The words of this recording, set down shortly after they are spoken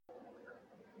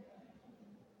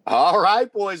All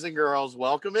right, boys and girls,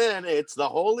 welcome in. It's the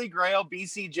Holy Grail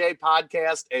BCJ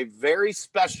podcast, a very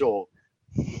special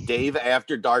Dave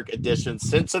After Dark edition.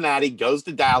 Cincinnati goes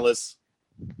to Dallas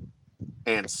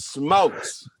and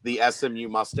smokes the SMU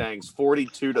Mustangs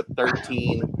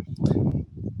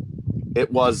 42-13.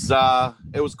 It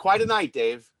was quite a night,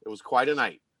 Dave. It was quite a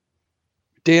night.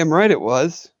 Damn right it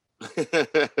was.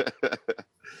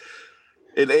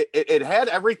 It had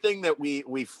everything that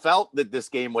we felt that this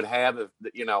game would have,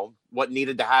 what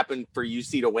needed to happen for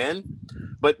UC to win,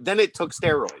 but then it took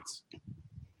steroids.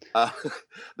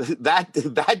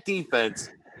 That defense,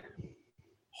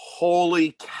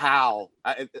 holy cow!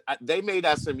 They made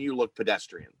SMU look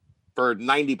pedestrian for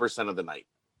 90% of the night.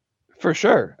 For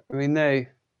sure. I mean,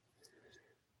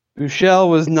 Buechele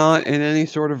was not in any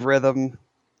sort of rhythm.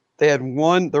 They had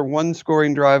their one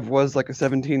scoring drive was like a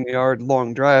 17-yard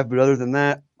long drive, but other than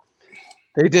that,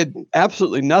 they did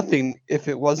absolutely nothing if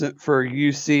it wasn't for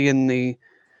UC and the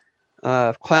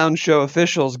clown show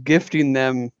officials gifting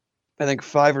them, I think,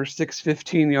 5 or 6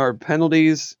 15-yard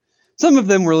penalties. Some of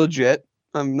them were legit.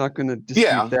 I'm not going to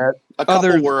dispute that. A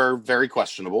couple were very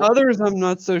questionable. Others, I'm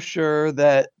not so sure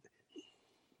that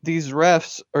these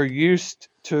refs are used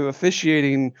to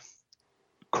officiating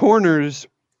corners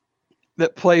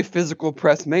that play physical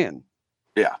press man.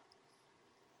 Yeah.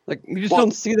 Like, you just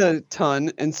don't see that a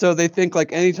ton, and so they think,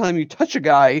 like, anytime you touch a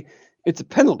guy, it's a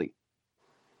penalty.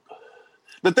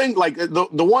 The thing, like, the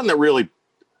one that really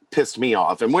pissed me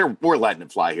off, and we're letting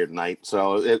it fly here tonight,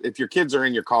 so if your kids are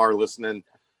in your car listening,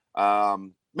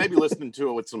 maybe listening to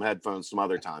it with some headphones some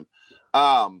other time.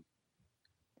 The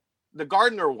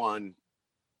Gardner one,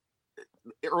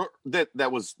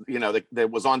 that was, that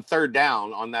was on third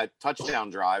down on that touchdown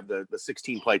drive, the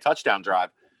 16-play touchdown drive,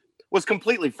 was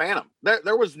completely phantom.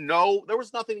 There was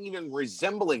nothing even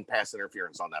resembling pass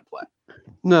interference on that play.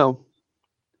 No.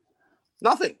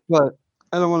 Nothing. But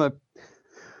I'm not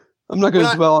going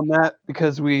to dwell on that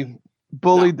because we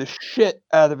bullied the shit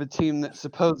out of a team that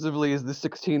supposedly is the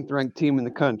 16th ranked team in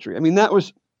the country. I mean, that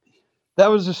was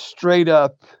a straight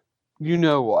up, you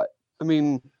know what? I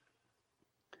mean,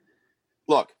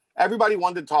 look, everybody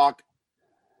wanted to talk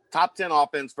top 10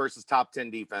 offense versus top 10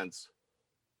 defense.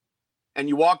 And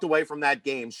you walked away from that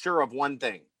game sure of one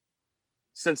thing.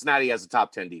 Cincinnati has a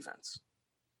top 10 defense.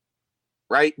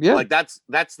 Right? Yeah. Like that's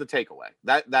the takeaway.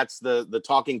 That's the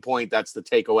talking point. That's the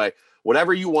takeaway.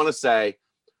 Whatever you want to say,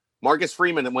 Marcus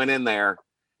Freeman went in there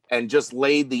and just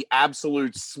laid the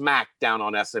absolute smack down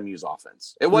on SMU's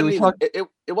offense. It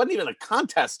wasn't even a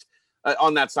contest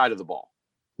on that side of the ball.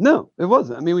 No, it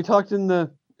wasn't. I mean, we talked in the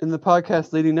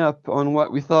podcast leading up on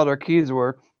what we thought our keys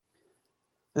were.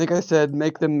 I think I said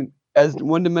make them as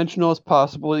one-dimensional as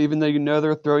possible, even though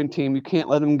they're a throwing team. You can't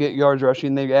let them get yards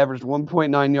rushing. They averaged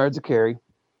 1.9 yards a carry.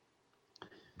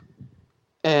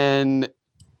 And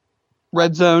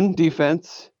red zone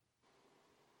defense,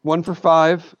 1 for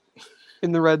 5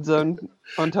 in the red zone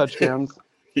on touchdowns.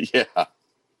 Yeah.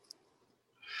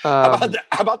 How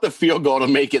about the field goal to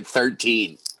make it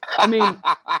 13? I mean,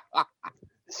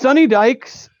 Sonny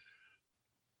Dykes,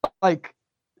 like,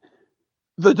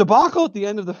 the debacle at the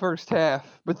end of the first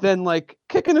half, but then, like,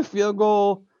 kicking a field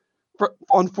goal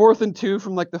on 4th and 2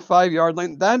 from, like, the 5-yard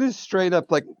line, that is straight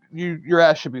up, like, your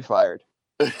ass should be fired.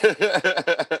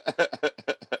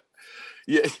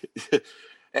 Yeah.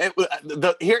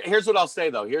 Here's what I'll say,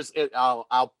 though.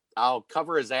 I'll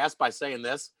cover his ass by saying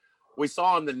this. We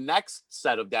saw in the next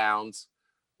set of downs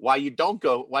why you don't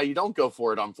go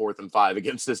for it on 4th and 5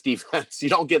 against this defense. You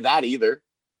don't get that either.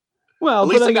 Well, at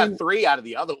least they got 3 out of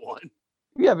the other one.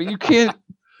 Yeah, but you can't,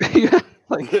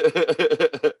 like,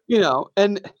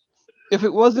 and if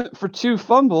it wasn't for 2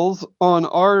 fumbles on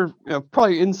our,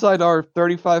 probably inside our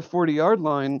 35, 40-yard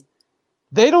line,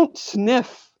 they don't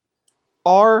sniff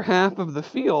our half of the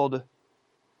field,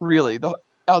 really,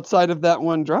 outside of that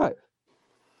one drive.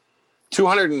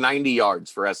 290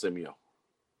 yards for SMU.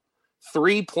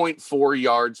 3.4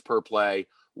 yards per play,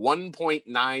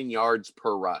 1.9 yards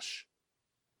per rush.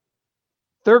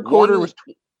 Third quarter was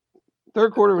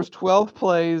 12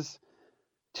 plays,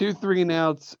 2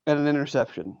 3-and-outs, and an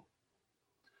interception.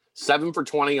 7 for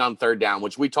 20 on third down,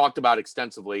 which we talked about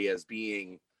extensively as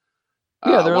being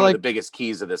they're one like of the biggest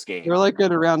keys of this game. They're like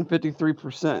at around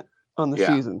 53% on the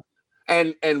season.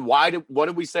 And what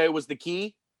did we say was the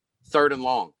key? 3rd and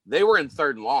long. They were in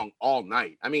 3rd and long all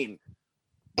night. I mean,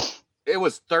 it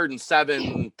was 3rd and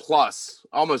 7 plus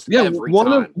almost every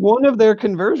time. One of their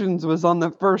conversions was on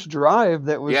the first drive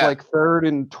that was like 3rd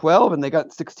and 12, and they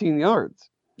got 16 yards.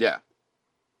 Yeah.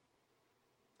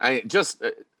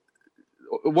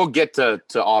 We'll get to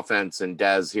offense and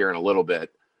Dez here in a little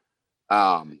bit.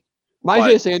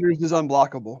 Myjai Sanders is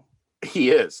unblockable.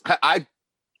 He is. I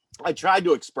tried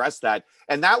to express that,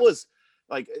 and that was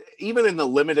like, even in the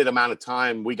limited amount of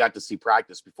time we got to see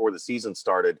practice before the season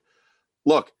started.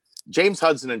 Look, James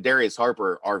Hudson and Darius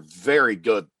Harper are very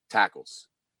good tackles,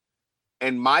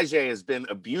 and Myjai has been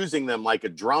abusing them like a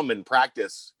drum in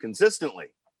practice consistently.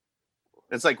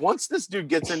 It's like, once this dude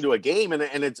gets into a game, and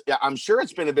it's, I'm sure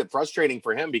it's been a bit frustrating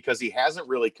for him because he hasn't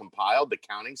really compiled the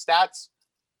counting stats.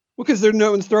 Well, because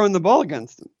no one's throwing the ball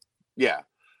against him. Yeah,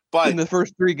 but in the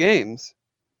first 3 games.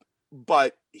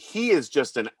 But he is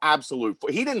just an absolute.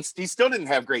 He still didn't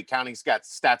have great counting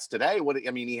stats today.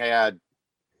 He had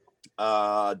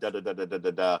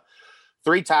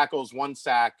 3 tackles, 1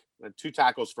 sack, 2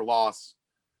 tackles for loss.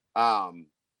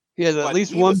 He had at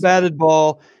least one batted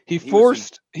ball. He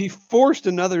forced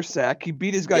another sack. He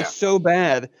beat his guy so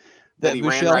bad that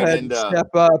Buechele had to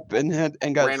step up and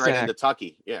got ran sacked. Right into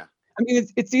Tucky. Yeah. I mean,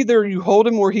 it's either you hold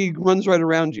him or he runs right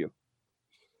around you.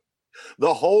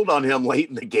 The hold on him late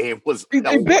in the game was he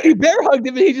bear hugged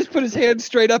him, and he just put his hand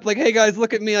straight up like, "Hey guys,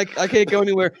 look at me. I can't go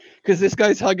anywhere because this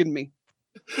guy's hugging me."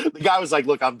 The guy was like,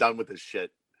 "Look, I'm done with this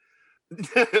shit." And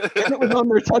it was on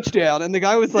their touchdown, and the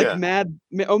guy was like mad,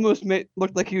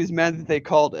 looked like he was mad that they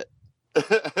called it.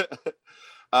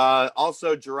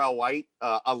 Also, Jarrell White,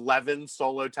 11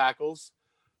 solo tackles,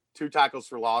 2 tackles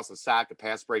for loss, a sack, a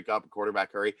pass breakup, a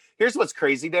quarterback hurry. Here's what's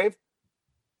crazy, Dave.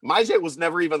 Myjai was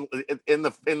never even in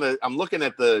the. I'm looking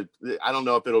at I don't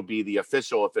know if it'll be the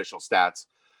official stats.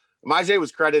 Myjai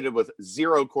was credited with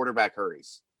 0 quarterback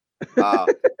hurries.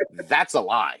 That's a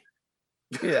lie.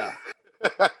 Yeah.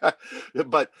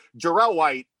 But Jarrell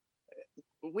White,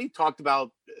 we talked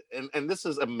about, and this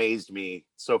has amazed me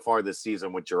so far this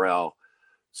season with Jarrell.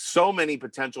 So many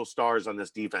potential stars on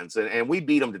this defense, and we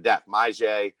beat them to death.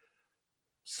 Myjai,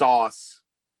 Sauce,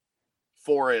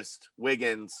 Forrest,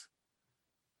 Wiggins.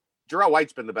 Jarrell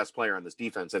White's been the best player on this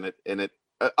defense, and it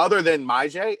other than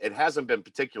Myjai, it hasn't been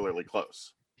particularly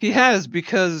close. He has,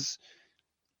 because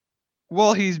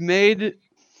he's made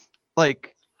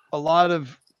like a lot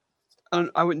of,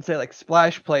 I wouldn't say like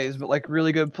splash plays, but like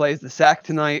really good plays. The sack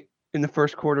tonight in the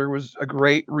first quarter was a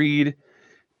great read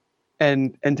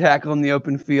and tackle in the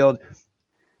open field.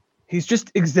 He's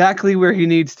just exactly where he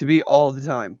needs to be all the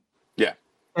time. Yeah.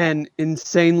 And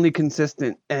insanely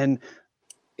consistent. And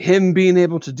him being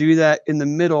able to do that in the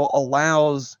middle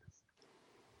allows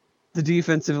the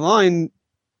defensive line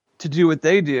to do what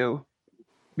they do,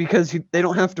 because they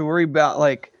don't have to worry about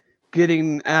like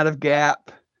getting out of gap.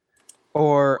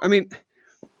 Or, I mean,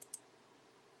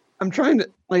 I'm trying to,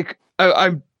 like,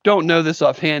 I don't know this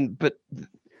offhand, but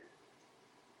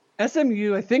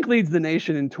SMU, I think, leads the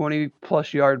nation in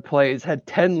 20-plus yard plays, had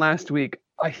 10 last week.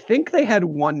 I think they had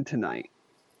 1 tonight.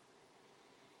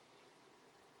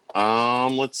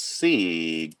 Let's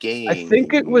see. Game. I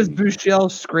think it was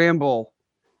Buechele's scramble.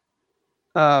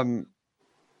 No,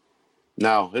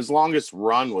 his longest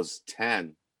run was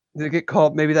 10. Did it get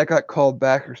called? Maybe that got called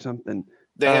back or something.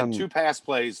 They had 2 pass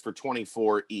plays for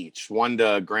 24 each. 1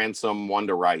 to Grantham, 1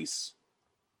 to Rice.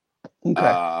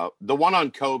 Okay. The one on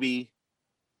Kobe,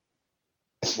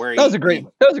 where that was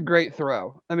a great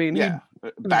throw. I mean,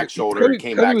 back shoulder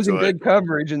came back. Kobe was to in good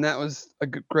coverage, and that was a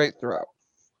great throw.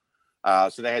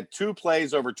 So they had 2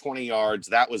 plays over 20 yards.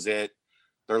 That was it.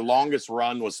 Their longest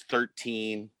run was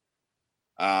 13.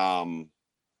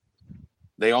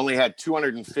 They only had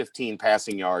 215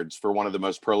 passing yards for one of the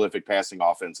most prolific passing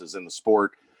offenses in the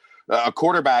sport. A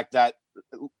quarterback that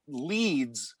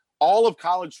leads all of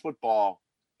college football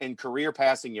in career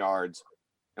passing yards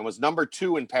and was number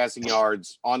 2 in passing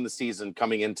yards on the season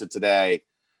coming into today.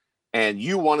 And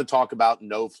you want to talk about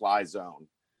no-fly zone.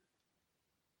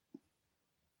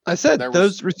 I said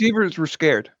those receivers were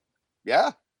scared.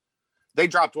 Yeah. They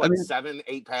dropped, 7,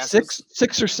 8 passes?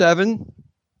 6 or 7.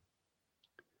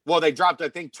 Well, they dropped, I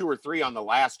think, 2 or 3 on the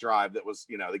last drive that was,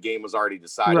 the game was already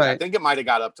decided. Right. I think it might have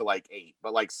got up to like 8,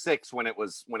 but like 6 when it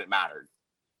mattered.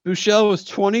 Buechele was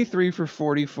 23 for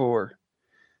 44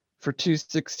 for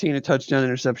 216, a touchdown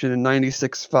interception, and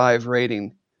 96.5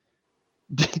 rating.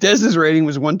 Dez's rating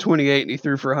was 128, and he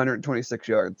threw for 126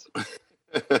 yards.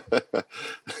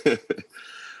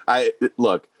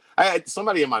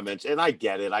 Somebody in my mention, and I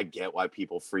get it. I get why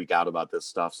people freak out about this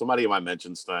stuff. Somebody in my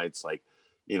mentions tonight's like,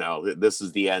 this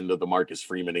is the end of the Marcus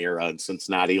Freeman era in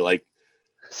Cincinnati. Like,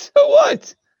 so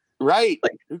what? Right?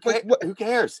 Like, who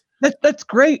cares? That's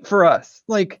great for us.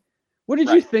 Like, what did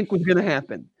you think was going to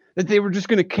happen? That they were just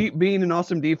going to keep being an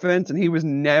awesome defense, and he was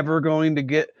never going to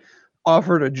get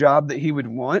offered a job that he would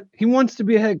want? He wants to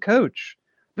be a head coach,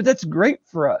 but that's great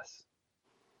for us.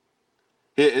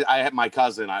 I had my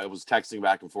cousin. I was texting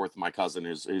back and forth with my cousin,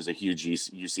 who's a huge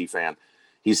UC fan.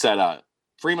 He said,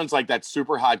 "Freeman's like that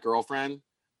super hot girlfriend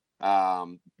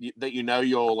that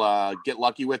you'll get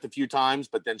lucky with a few times,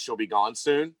 but then she'll be gone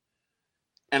soon."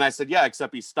 And I said, "Yeah,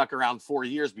 except he stuck around 4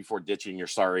 years before ditching your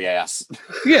sorry ass."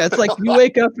 Yeah, it's like you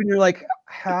wake up and you're like,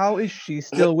 how is she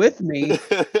still with me?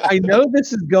 I know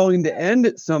this is going to end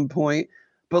at some point,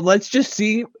 but let's just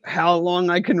see how long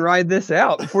I can ride this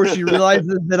out before she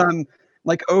realizes that I'm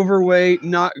like overweight,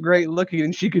 not great looking,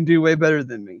 and she can do way better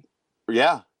than me.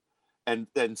 Yeah. And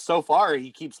so far he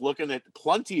keeps looking at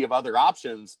plenty of other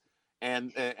options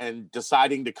and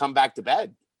deciding to come back to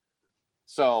bed.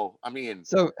 So, I mean,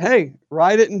 hey,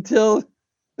 ride it until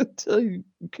you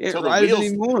can't ride it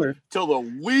anymore. Till the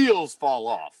wheels fall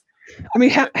off. I mean,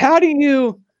 how do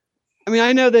you? I mean,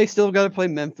 I know they still got to play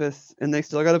Memphis and they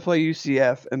still got to play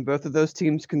UCF, and both of those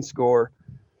teams can score.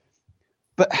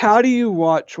 But how do you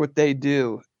watch what they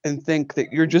do and think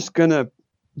that you're just gonna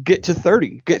get to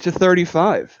 30, get to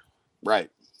 35? Right.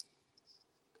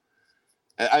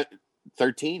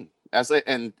 13.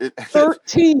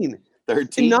 13.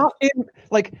 13. Not in,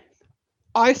 like,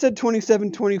 I said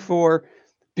 27-24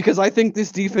 because I think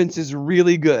this defense is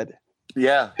really good.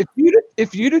 Yeah.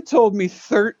 If you'd have told me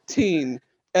 13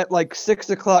 at like 6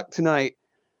 o'clock tonight,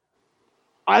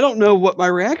 I don't know what my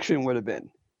reaction would have been.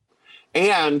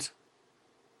 And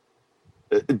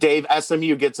Dave,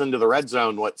 SMU gets into the red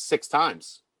zone, 6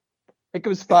 times? I think it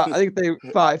was 5. I think they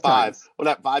 5 times. Well,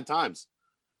 that 5 times.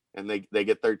 And they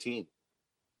get 13.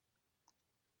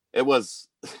 It was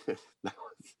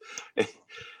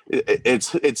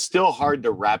it's still hard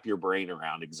to wrap your brain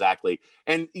around exactly.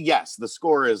 And yes, the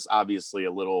score is obviously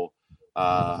a little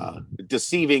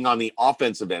deceiving on the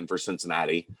offensive end for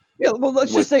Cincinnati. Yeah, well,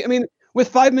 let's just say, I mean, with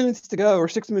 5 minutes to go or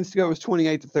 6 minutes to go, it was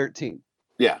 28-13.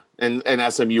 Yeah, and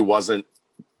SMU wasn't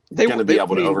going to be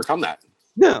able to overcome that.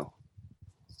 No.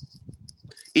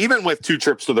 Even with 2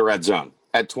 trips to the red zone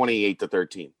at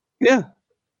 28-13. Yeah.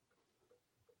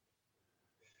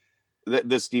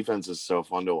 This defense is so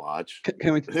fun to watch.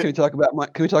 Can we talk about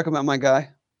my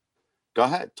guy? Go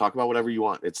ahead. Talk about whatever you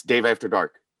want. It's Dave After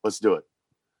Dark. Let's do it.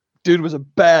 Dude was a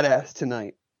badass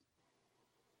tonight.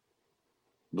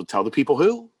 We'll tell the people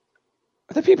who.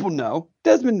 The people know.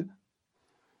 Desmond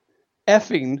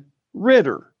effing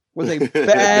Ritter was a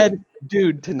bad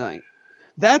dude tonight.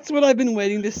 That's what I've been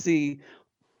waiting to see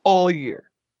all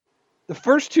year. The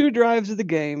first 2 drives of the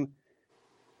game,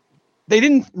 they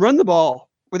didn't run the ball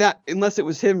unless it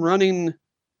was him running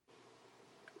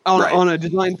on a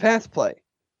designed pass play.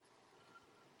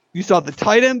 You saw the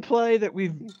tight end play that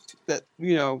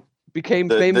became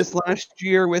famous last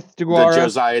year with DeGuara. The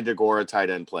Josiah DeGuara tight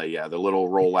end play, yeah, the little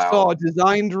rollout. You saw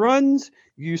designed runs.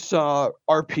 You saw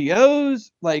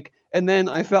RPOs, and then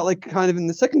I felt like kind of in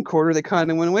the second quarter they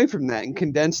kind of went away from that and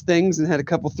condensed things and had a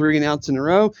couple 3 and outs in a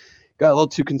row. Got a little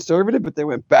too conservative, but they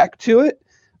went back to it.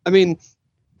 I mean,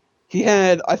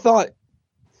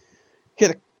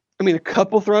 a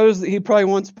couple throws that he probably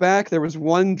wants back. There was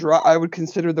one drop. I would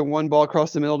consider the one ball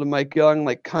across the middle to Mike Young,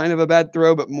 kind of a bad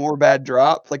throw, but more bad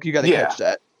drop. You got to catch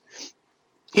that.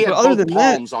 He had both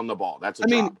palms on the ball. That's a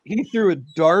drop. He threw a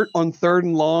dart on 3rd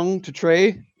and long to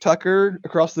Trey Tucker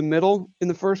across the middle in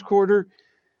the first quarter.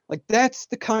 That's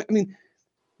the kind.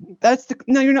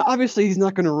 Now you're not, obviously he's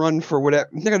not going to run for whatever.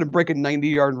 He's not going to break a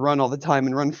 90-yard run all the time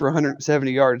and run for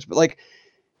 170 yards. But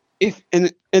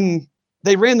and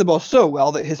they ran the ball so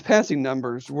well that his passing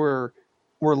numbers were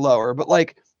lower. But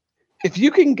if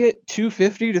you can get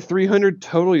 250 to 300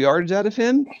 total yards out of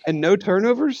him and no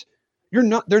turnovers, they're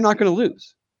not going to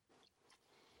lose.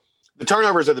 The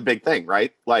turnovers are the big thing,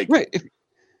 right? Right.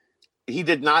 He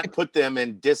did not put them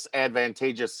in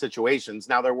disadvantageous situations.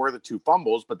 Now there were the 2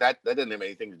 fumbles, but that didn't have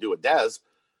anything to do with Dez.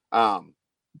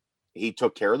 He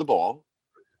took care of the ball.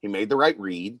 He made the right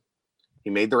read.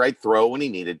 He made the right throw when he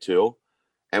needed to.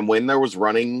 And when there was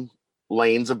running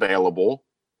lanes available,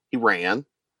 he ran,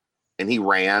 and he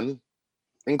ran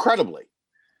incredibly.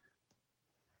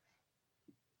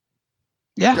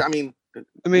 Yeah.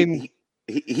 I mean,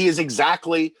 he is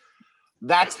exactly.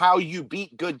 That's how you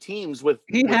beat good teams with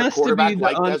a quarterback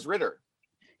like Des Ridder.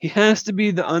 He has to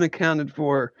be the unaccounted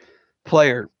for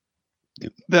player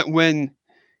that when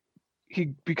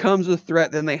he becomes a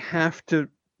threat, then they have to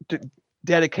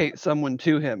dedicate someone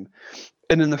to him.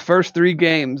 And in the first 3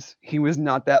 games, he was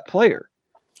not that player.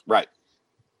 Right.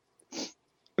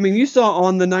 I mean, you saw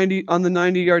on the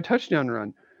 90-yard touchdown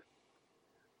run,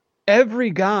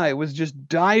 every guy was just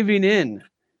diving in.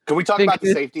 Can we talk about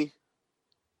the safety?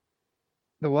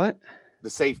 The what? The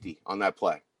safety on that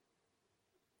play.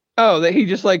 Oh, that he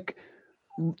just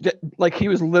like he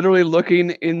was literally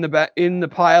looking in the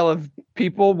pile of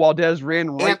people while Dez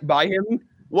ran by him.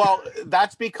 Well,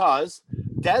 that's because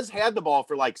Dez had the ball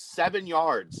for like 7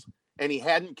 yards and he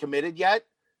hadn't committed yet.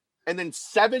 And then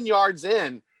 7 yards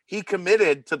in, he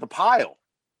committed to the pile.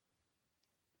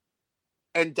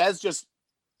 And Dez just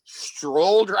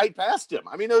strolled right past him.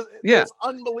 I mean, it was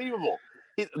unbelievable.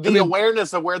 The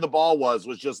awareness of where the ball was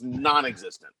just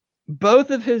non-existent. Both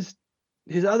of his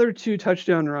other 2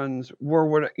 touchdown runs were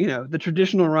what, the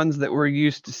traditional runs that we're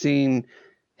used to seeing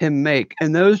him make.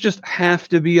 And those just have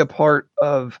to be a part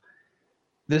of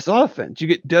this offense. You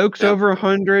get Dokes over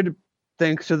 100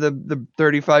 thanks to the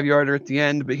 35-yarder at the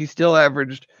end, but he still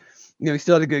averaged, he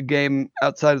still had a good game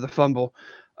outside of the fumble.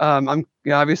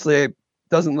 Obviously it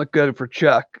doesn't look good for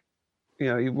Chuck.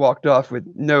 He walked off with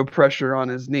no pressure on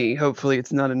his knee. Hopefully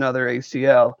it's not another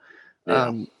ACL.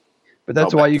 Yeah. But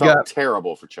that's why you got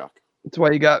terrible for Chuck. That's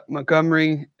why you got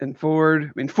Montgomery and Ford.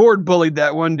 I mean, Ford bullied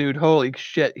that one dude. Holy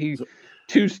shit. He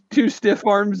two stiff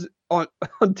arms on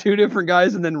 2 different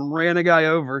guys and then ran a guy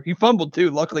over. He fumbled too.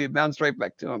 Luckily it bounced right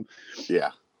back to him.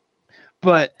 Yeah.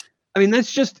 But I mean,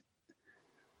 that's just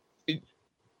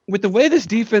with the way this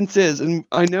defense is, and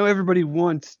I know everybody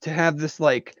wants to have this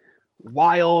like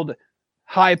wild,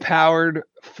 high-powered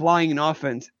flying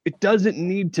offense. It doesn't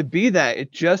need to be that.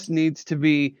 It just needs to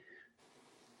be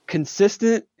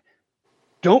consistent.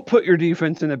 Don't put your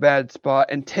defense in a bad spot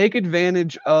and take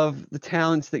advantage of the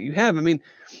talents that you have. I mean,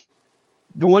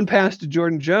 the one pass to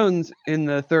Jordan Jones in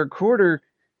the third quarter,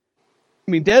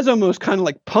 I mean, Dez almost kind of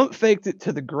like pump faked it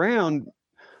to the ground.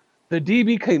 The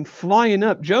DB came flying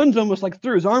up. Jones almost like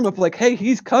threw his arm up like, hey,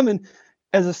 he's coming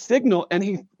as a signal. And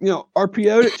he,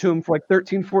 RPO'd it to him for like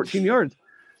 13, 14 yards.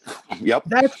 Yep.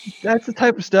 That's the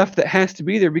type of stuff that has to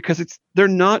be there because they're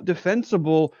not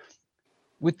defensible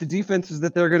with the defenses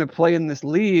that they're going to play in this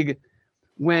league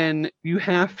when you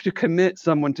have to commit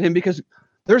someone to him because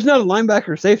there's not a linebacker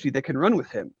or safety that can run with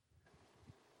him.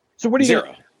 So what are you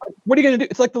going to do?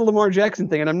 It's like the Lamar Jackson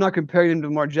thing, and I'm not comparing him to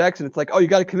Lamar Jackson. It's like, oh, you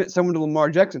got to commit someone to Lamar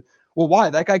Jackson. Well, why?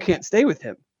 That guy can't stay with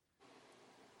him.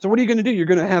 So what are you going to do? You're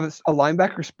going to have a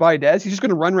linebacker spy Dez. He's just going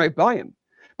to run right by him.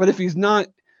 But if he's not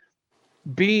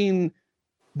being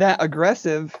that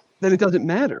aggressive, then it doesn't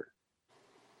matter.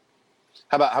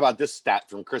 How about this stat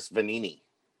from Chris Vanini?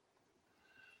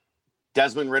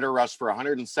 Desmond Ridder rushed for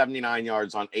 179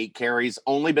 yards on 8 carries.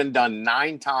 Only been done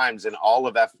 9 times in all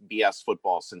of FBS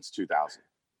football since 2000.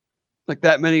 Like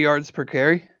that many yards per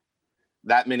carry?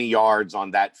 That many yards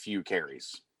on that few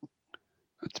carries.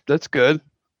 That's good.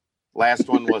 Last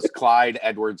one was Clyde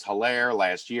Edwards-Helaire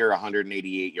last year,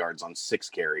 188 yards on 6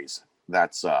 carries.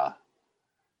 That's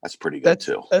pretty good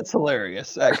too. That's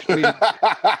hilarious, actually.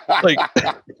 Like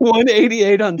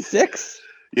 188 on 6?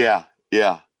 Yeah.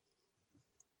 It's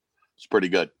pretty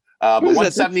good. But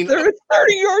 170. 30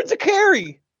 yards a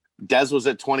carry. Dez was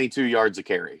at 22 yards a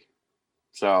carry.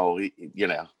 So,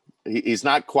 he's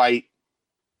not quite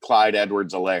Clyde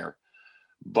Edwards-Helaire,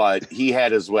 but he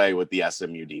had his way with the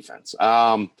SMU defense.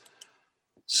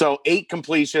 So 13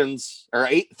 completions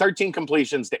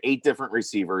to 8 different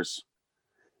receivers.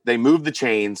 They moved the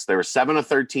chains. They were 7 of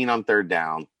 13 on third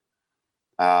down,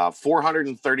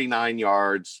 439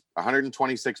 yards,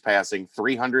 126 passing,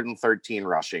 313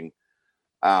 rushing.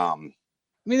 I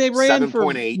mean, they ran for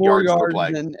 7.8 more yards per yards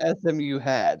play than SMU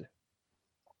had.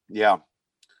 Yeah.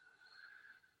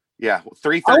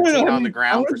 313 on the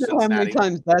ground for Cincinnati. How many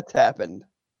times that's happened?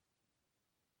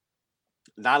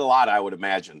 Not a lot, I would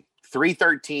imagine.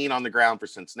 313 on the ground for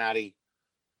Cincinnati.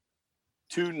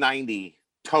 290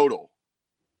 total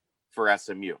for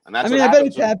SMU. And that's I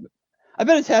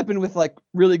bet it's happened with like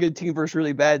really good team versus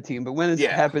really bad team, but when has it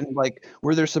happened like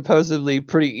where they're supposedly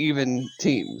pretty even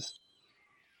teams?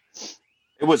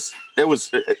 It was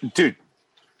dude.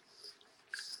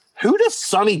 Who does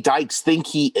Sonny Dykes think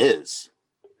he is?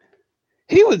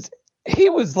 He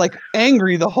was like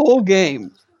angry the whole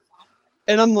game.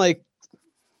 And I'm like,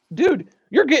 dude,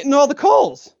 you're getting all the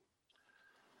calls.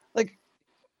 Like,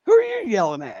 who are you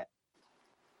yelling at?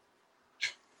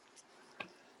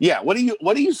 Yeah, what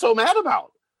are you so mad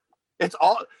about? It's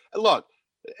all look,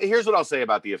 here's what I'll say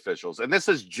about the officials, and this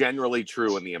is generally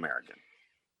true in the American.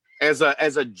 As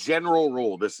a general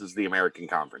rule, this is the American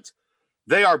Conference.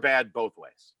 They are bad both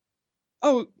ways.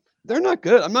 Oh, they're not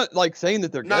good. I'm not like saying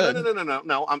that they're good.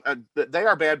 No. They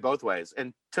are bad both ways.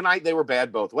 And tonight they were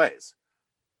bad both ways.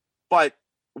 But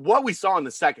what we saw in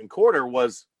the second quarter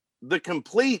was the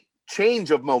complete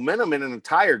change of momentum in an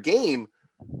entire game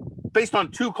based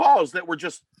on 2 calls that were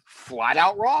just flat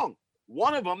out wrong.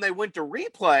 One of them, they went to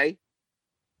replay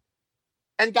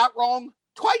and got wrong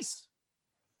twice.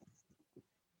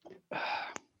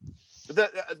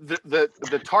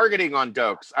 the targeting on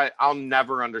Dokes, I'll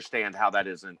never understand how that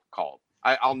isn't called.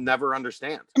 I'll never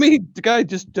understand. I mean, the guy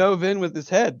just dove in with his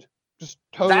head. Just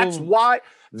total.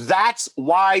 That's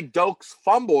why Dokes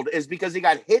fumbled, is because he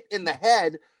got hit in the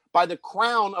head by the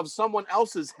crown of someone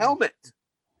else's helmet.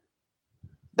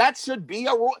 That should be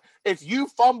a rule. If you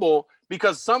fumble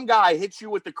because some guy hits you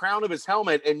with the crown of his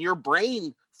helmet and your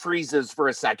brain freezes for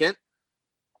a second,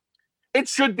 it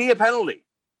should be a penalty,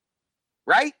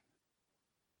 right?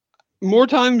 More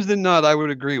times than not, I would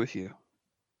agree with you.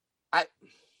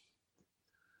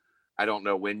 I don't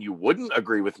know when you wouldn't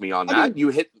agree with me on that. I mean, you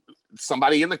hit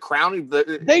somebody in the crown.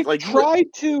 They tried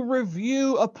to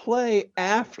review a play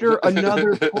after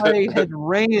another play had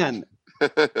ran.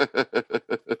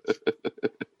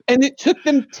 And it took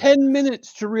them 10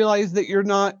 minutes to realize that you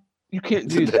can't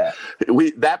do that.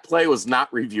 That play was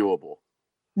not reviewable.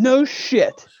 No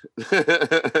shit.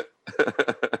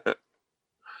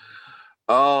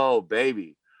 Oh,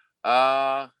 baby.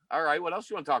 All right. What else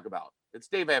do you want to talk about? It's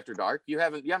Dave After Dark. You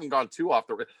haven't gone too off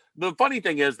the. The funny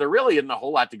thing is, there really isn't a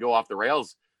whole lot to go off the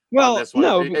rails. Well, on this one.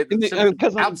 No,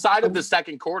 because outside of the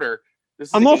second quarter, this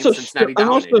is I'm also Cincinnati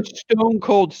stone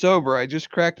cold sober. I just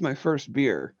cracked my first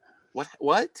beer.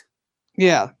 What?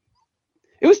 Yeah,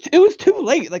 it was too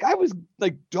late. Like I was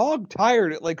like dog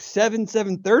tired at like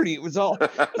 7:30. It was all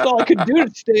I could do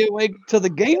to stay awake till the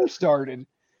game started.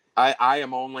 I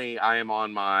am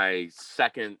on my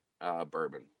second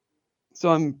bourbon. So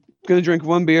I'm going to drink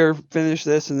one beer, finish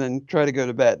this, and then try to go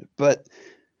to bed. But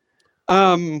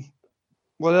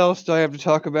what else do I have to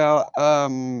talk about?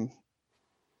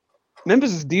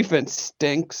 Memphis' defense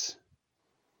stinks.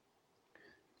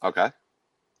 Okay.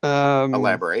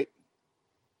 Elaborate.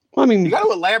 Well, I mean, you got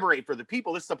to elaborate for the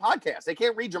people. This is a podcast. They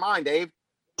can't read your mind, Dave.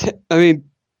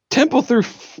 Temple threw,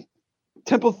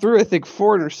 I think,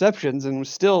 4 interceptions and was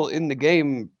still in the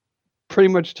game pretty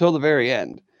much till the very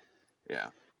end. Yeah.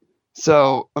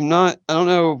 So I don't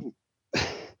know,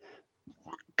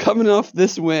 coming off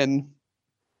this win,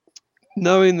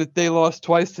 knowing that they lost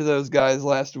twice to those guys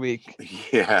last week.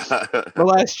 Yeah. Or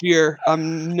last year,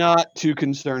 I'm not too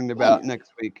concerned about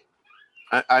next week.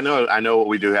 I know what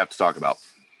we do have to talk about.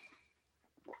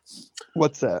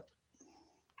 What's that?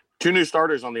 2 new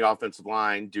starters on the offensive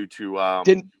line due to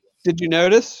Did you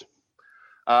notice?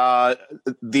 The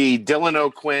Dylan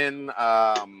O'Quinn.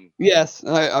 Yes,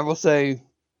 I will say.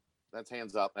 That's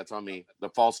hands up. That's on me. The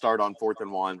false start on 4th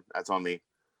and 1. That's on me.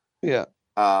 Yeah.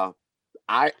 I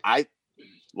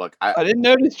didn't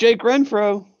notice Jake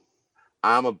Renfro.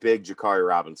 I'm a big Jakari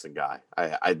Robinson guy.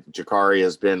 Jakari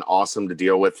has been awesome to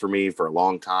deal with for me for a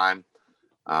long time.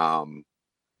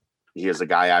 He is a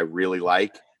guy I really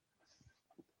like.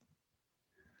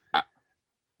 I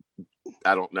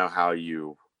don't know how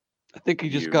you. I think he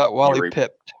just got Wally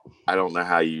pipped. I don't know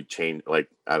how you change.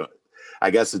 I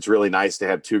guess it's really nice to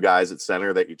have 2 guys at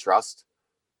center that you trust.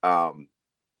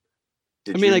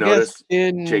 Did you notice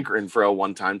Jake Renfro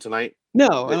one time tonight?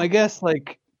 No, and I guess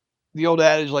like the old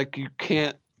adage, like you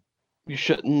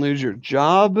shouldn't lose your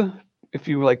job if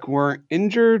you like weren't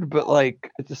injured, but like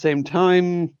at the same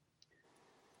time,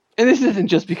 and this isn't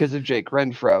just because of Jake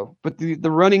Renfro, but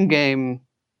the running game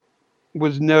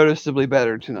was noticeably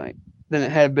better tonight than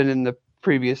it had been in the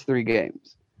previous 3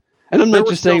 games. And I'm not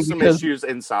just saying some because issues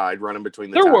inside running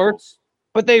between the tackles.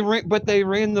 But they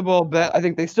ran the ball better. I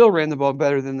think they still ran the ball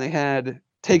better than they had,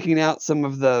 taking out some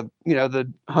of the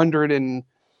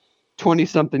 120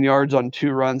 something yards on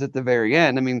 2 runs at the very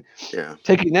end. I mean,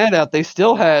 taking that out, they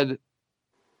still had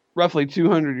roughly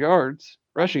 200 yards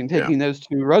rushing, taking those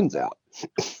 2 runs out.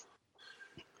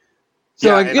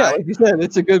 So like you said,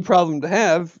 it's a good problem to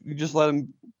have. You just let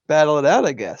them battle it out,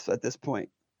 I guess, at this point.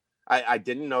 I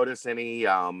didn't notice any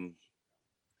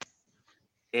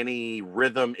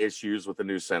rhythm issues with the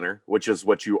new center, which is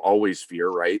what you always fear,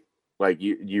 right? Like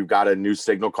you got a new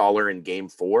signal caller in game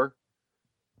 4.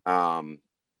 I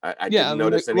didn't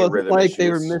notice any rhythm issues. They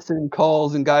were missing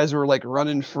calls and guys were like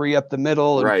running free up the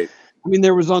middle. And, right. I mean,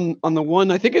 there was on the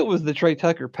one, I think it was the Trey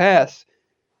Tucker pass.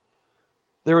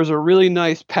 There was a really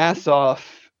nice pass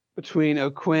off between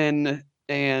O'Quinn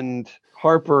and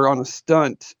Harper on a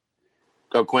stunt.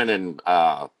 O'Quinn and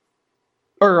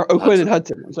O'Quinn and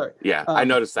Hudson. I'm sorry. Yeah, I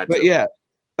noticed that too. But yeah,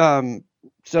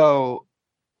 so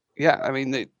yeah, I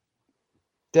mean,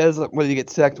 Dez, what did he get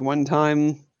sacked one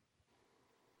time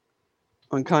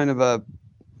on kind of a,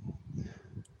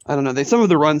 I don't know. Some of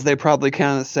the runs they probably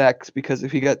count as sacks because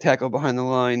if he got tackled behind the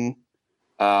line.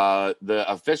 The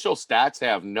official stats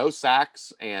have no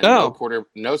sacks and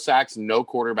no sacks, no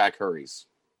quarterback hurries.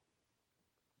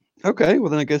 Okay, well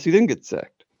then I guess he didn't get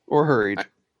sacked or hurried.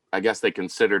 I guess they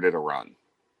considered it a run.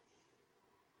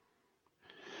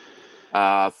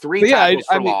 Three But yeah, tackles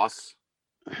I for mean, loss,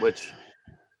 which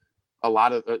a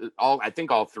lot of I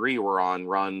think all three were on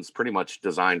runs pretty much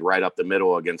designed right up the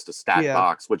middle against a stacked yeah.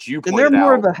 box, which you And they're pointed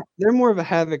out. more of a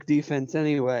havoc defense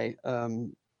anyway.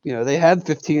 They had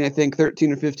 15, I think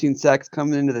 13 or 15 sacks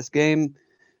coming into this game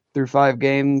through 5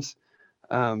 games.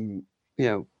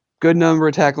 Good number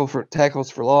of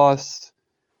tackles for loss.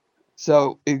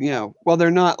 So, while they're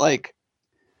not like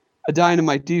a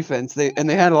dynamite defense, they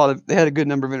had a good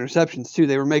number of interceptions too.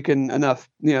 They were making enough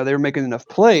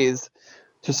plays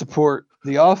to support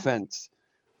the offense.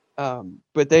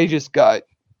 But they just got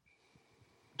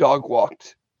dog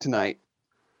walked tonight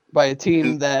by a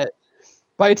team that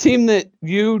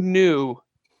you knew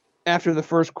after the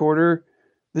first quarter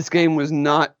this game was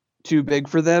not too big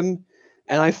for them,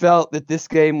 and I felt that this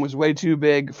game was way too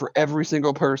big for every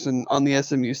single person on the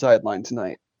SMU sideline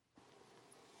tonight.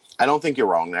 I don't think you're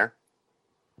wrong there.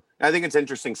 I think it's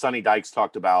interesting. Sonny Dykes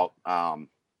talked about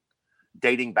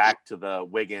dating back to the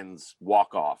Wiggins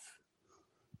walk-off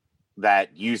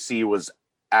that UC was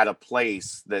at a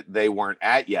place that they weren't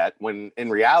at yet, when in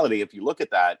reality, if you look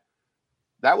at that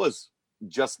was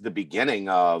just the beginning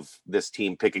of this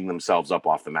team picking themselves up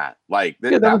off the mat. Like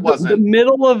that wasn't the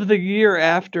middle of the year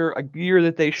after a year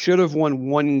that they should have won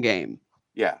 1 game.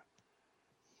 Yeah.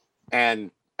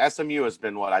 And SMU has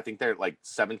been I think they're like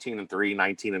 17-3,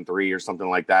 19-3 or something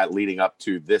like that leading up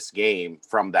to this game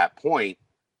from that point.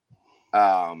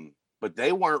 But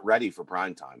they weren't ready for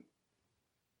prime time.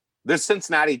 This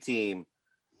Cincinnati team,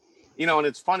 and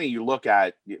it's funny, you look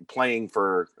at playing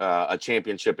for a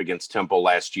championship against Temple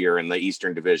last year in the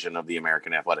Eastern Division of the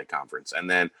American Athletic Conference, and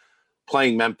then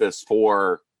playing Memphis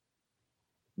for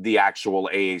the actual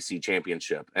AAC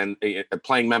championship, and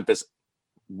playing Memphis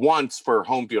once for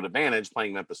home field advantage,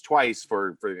 playing Memphis twice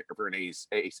for an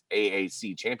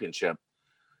AAC championship.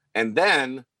 And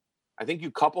then I think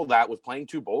you couple that with playing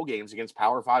 2 bowl games against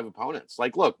Power 5 opponents.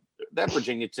 Like, look, that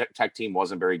Virginia Tech team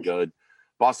wasn't very good.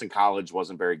 Boston College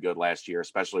wasn't very good last year,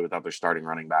 especially without their starting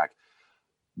running back.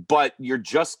 But you're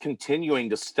just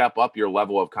continuing to step up your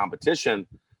level of competition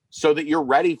so that you're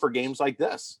ready for games like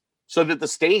this, so that the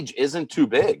stage isn't too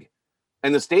big.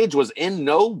 And the stage was in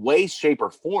no way, shape, or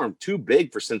form too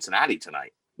big for Cincinnati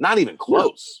tonight. Not even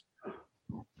close.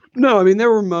 No, I mean,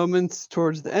 there were moments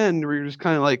towards the end where you're just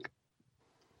kind of like,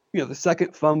 the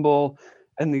second fumble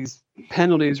and these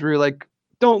penalties where you're like,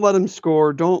 don't let them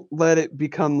score. Don't let it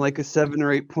become like a 7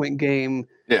 or 8 point game.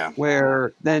 Yeah.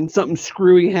 Where then something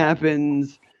screwy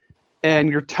happens and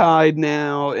you're tied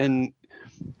now.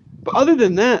 But other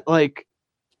than that, like,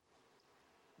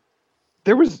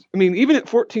 even at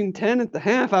 14-10 at the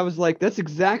half, I was like, that's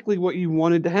exactly what you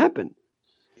wanted to happen.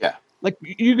 Yeah. Like,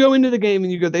 you go into the game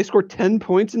and you go, they scored 10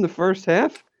 points in the first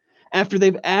half after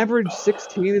they've averaged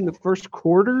 16 in the first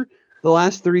quarter the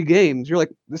last 3 games. You're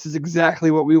like, this is exactly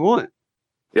what we want.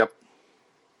 Yep.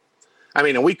 I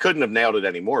mean, and we couldn't have nailed it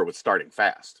anymore with starting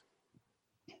fast.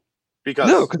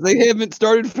 Because they haven't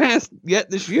started fast yet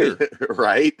this year.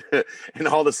 Right? And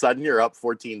all of a sudden you're up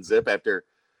 14-zip after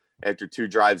 2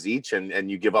 drives each,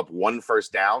 and you give up 1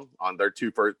 first down on their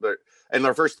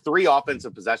first 3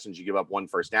 offensive possessions. You give up 1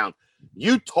 first down.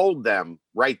 You told them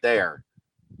right there,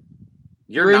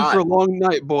 you're in for a long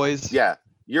night, boys. Yeah,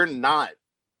 you're not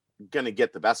gonna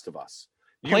get the best of us.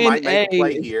 You Plan might make a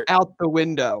play is here, out the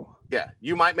window. Yeah,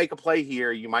 you might make a play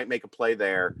here. You might make a play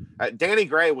there. Danny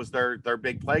Gray was their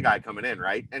big play guy coming in,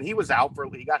 right? And he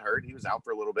got hurt. He was out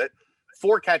for a little bit.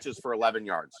 4 catches for 11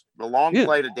 yards. The long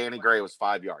play to Danny Gray was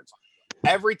 5 yards.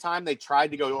 Every time they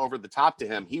tried to go over the top to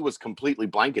him, he was completely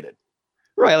blanketed.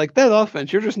 Right, like that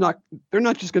offense, they're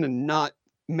not just going to not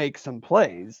make some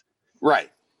plays. Right.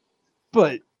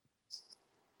 But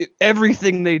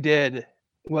everything they did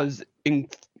was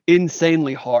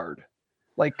insanely hard.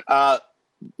 Like,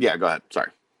 yeah, go ahead. Sorry.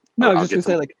 No, I was just going to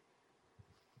say, like,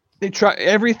 they try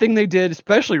everything they did,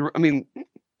 especially, I mean,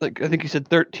 like, I think you said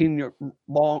 13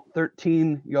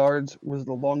 yards was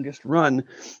the longest run,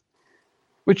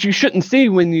 which you shouldn't see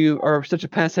when you are such a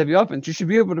pass-heavy offense. You should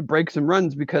be able to break some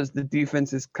runs because the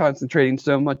defense is concentrating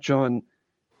so much on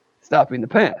stopping the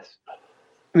pass.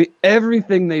 I mean,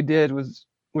 everything they did was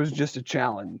just a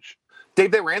challenge.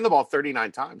 Dave, they ran the ball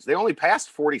 39 times. They only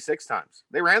passed 46 times.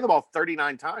 They ran the ball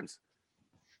 39 times.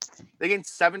 They gained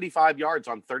 75 yards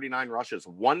on 39 rushes,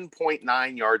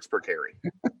 1.9 yards per carry.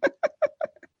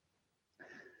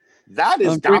 That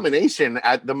is domination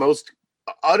at the most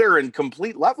utter and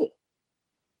complete level.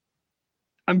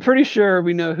 I'm pretty sure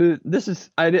we know who this is.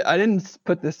 I didn't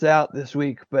put this out this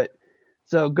week, but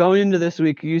so going into this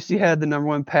week, UC had the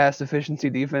 #1 pass efficiency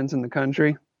defense in the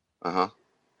country. Uh-huh.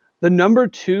 The number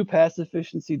 2 pass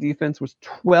efficiency defense was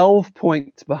 12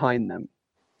 points behind them.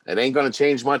 It ain't going to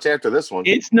change much after this one.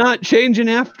 It's not changing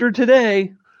after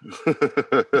today.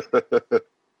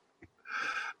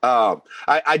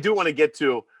 I do want to get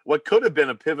to what could have been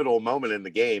a pivotal moment in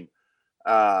the game.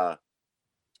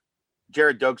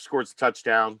 Jared Doak scores a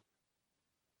touchdown.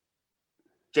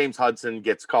 James Hudson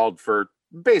gets called for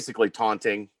basically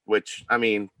taunting, which, I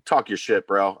mean, talk your shit,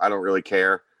 bro. I don't really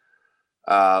care.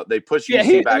 They push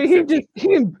UC back.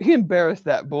 He embarrassed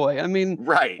that boy. I mean,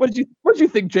 right. What did you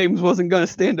think James wasn't going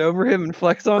to stand over him and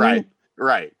flex on him?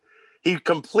 Right. He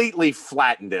completely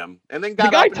flattened him, and then the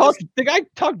guy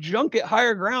talked junk at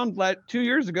Higher Ground 2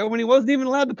 years ago when he wasn't even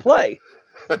allowed to play.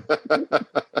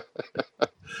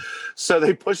 So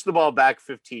they push the ball back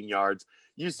 15 yards.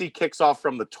 UC kicks off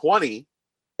from the 20.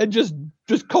 And just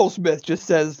Cole Smith just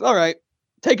says, all right,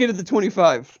 take it to the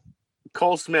 25.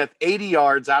 Cole Smith, 80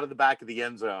 yards out of the back of the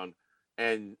end zone,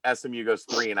 and SMU goes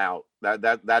 3 and out.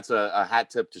 That's a hat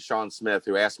tip to Sean Smith,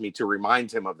 who asked me to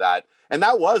remind him of that. And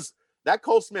that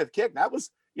Cole Smith kick, that was,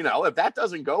 if that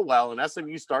doesn't go well and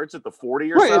SMU starts at the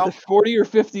 40 or so. At the 40 or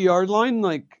 50-yard line,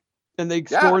 and they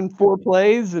score in 4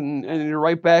 plays, and you're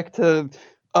right back to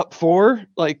up 4,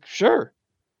 sure.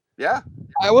 Yeah.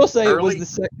 I will say it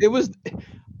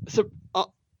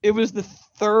was the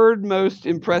third most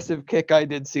impressive kick I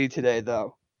did see today,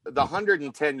 though. The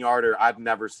 110-yarder, I've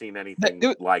never seen anything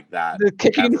like that. The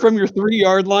kicking from your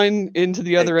 3-yard line into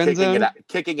the other end zone.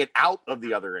 Kicking it out of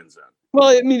the other end zone. Well,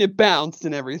 I mean, it bounced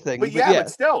and everything. But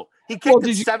still. He kicked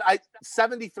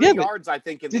 73 yards, I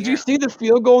think, Did you see the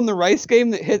field goal in the Rice game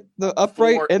that hit the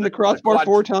upright and the crossbar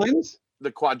 4 times?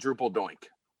 The quadruple doink.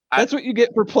 That's what you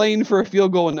get for playing for a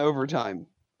field goal in overtime.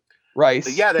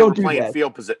 Rice. Yeah, they were playing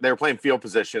field position. They were playing field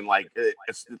position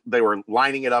they were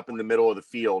lining it up in the middle of the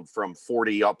field from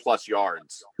 40 plus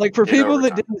yards. For people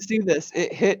that didn't see this,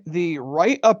 it hit the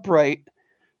right upright,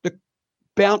 the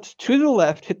bounced to the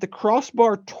left, hit the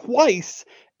crossbar twice,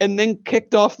 and then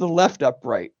kicked off the left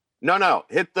upright. No,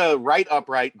 hit the right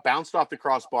upright, bounced off the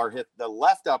crossbar, hit the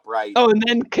left upright. Oh, and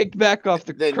then kicked back off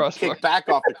the crossbar. Kicked back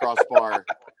off the crossbar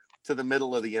to the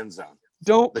middle of the end zone.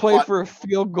 Don't play for a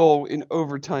field goal in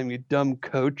overtime, you dumb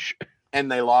coach.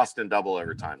 And they lost in double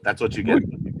overtime. That's what you get.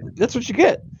 That's what you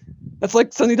get. That's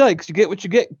like Sonny Dykes. You get what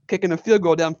you get kicking a field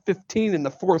goal down 15 in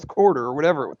the fourth quarter or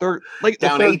whatever.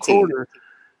 Down 18. Quarter.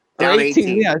 Down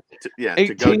 18, yeah. 18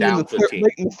 to go down 15.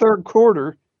 Late in the third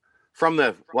quarter. From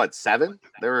the, 7?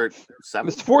 There were 7.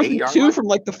 It was 4th and 2 from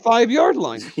the 5-yard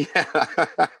line. Yeah.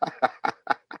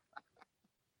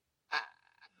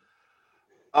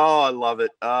 Oh, I love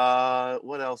it.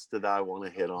 What else did I want to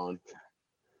hit on?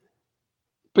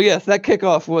 But yes, that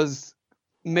kickoff was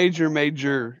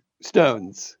major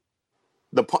stones.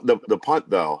 The punt,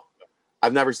 though,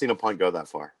 I've never seen a punt go that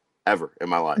far ever in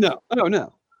my life.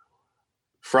 No.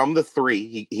 From the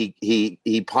 3,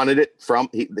 he punted it from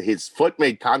his foot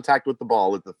made contact with the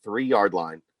ball at the 3-yard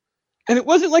line, and it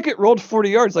wasn't like it rolled 40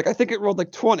 yards. I think it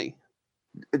rolled 20.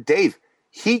 Dave,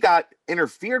 he got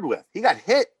interfered with. He got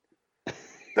hit.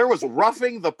 There was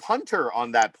roughing the punter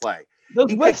on that play.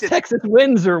 Those West Texas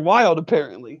winds are wild,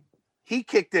 apparently. He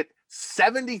kicked it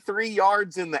 73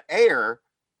 yards in the air,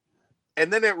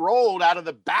 and then it rolled out of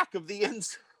the back of the end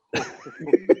zone.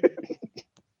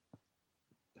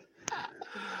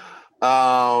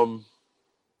 I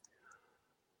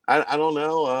don't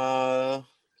know.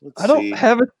 I don't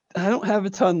have a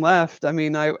ton left. I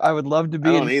mean, I would love to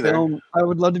be in film. I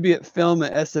would love to be at film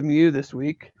at SMU this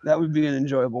week. That would be an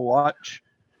enjoyable watch.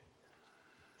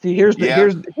 See, here's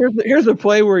the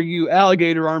play where you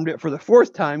alligator armed it for the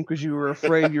 4th time because you were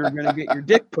afraid you were going to get your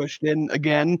dick pushed in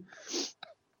again.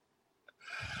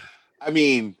 I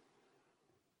mean,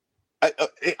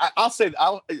 I'll say,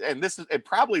 and it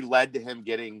probably led to him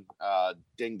getting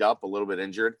dinged up, a little bit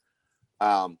injured.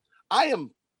 I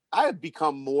have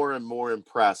become more and more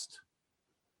impressed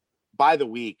by the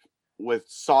week with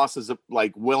Sauce's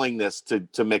willingness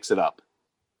to mix it up.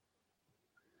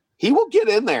 He will get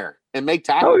in there and make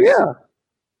tackles. Oh yeah,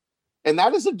 and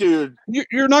that is a dude.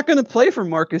 You're not going to play for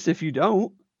Marcus if you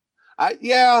don't.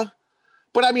 Yeah.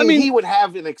 But I mean, he would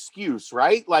have an excuse,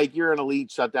 right? You're an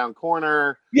elite shutdown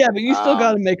corner. Yeah, but you still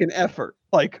got to make an effort.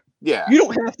 You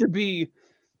don't have to be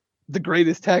the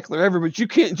greatest tackler ever, but you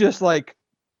can't just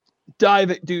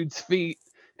dive at dudes' feet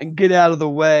and get out of the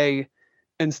way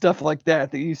and stuff like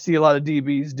that you see a lot of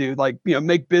DBs do.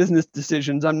 Make business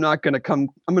decisions. I'm going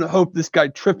to hope this guy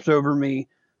trips over me.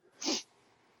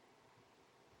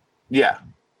 Yeah.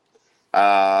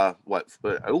 What?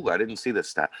 Oh, I didn't see this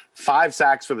stat. 5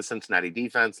 sacks for the Cincinnati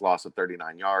defense, loss of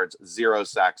 39 yards, 0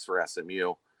 sacks for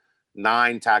SMU.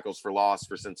 9 tackles for loss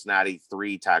for Cincinnati,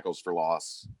 3 tackles for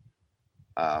loss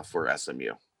for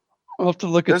SMU. I'll have to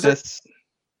look at this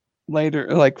later,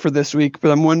 like for this week,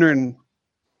 but I'm wondering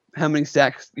how many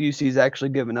sacks UC's actually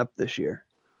given up this year.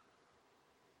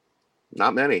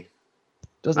 Not many.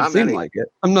 Doesn't seem like it.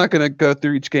 I'm not going to go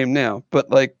through each game now, but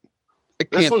like I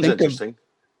can't this one's think interesting.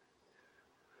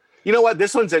 You know what?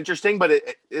 This one's interesting, but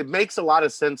it makes a lot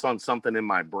of sense on something in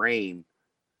my brain.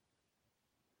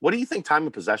 What do you think time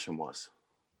of possession was?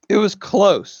 It was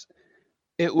close.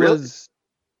 It Really? was.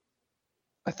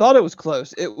 I thought it was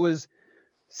close. It was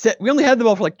set. We only had the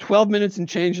ball for like 12 minutes and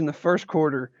change in the first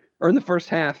quarter or in the first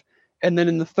half, and then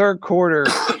in the third quarter,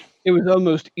 it was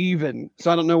almost even.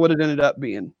 So I don't know what it ended up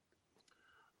being.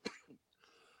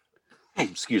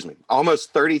 Excuse me.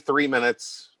 Almost 33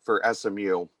 minutes for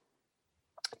SMU.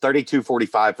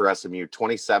 32-45 for SMU.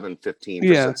 27-15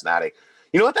 for Cincinnati.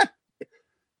 You know what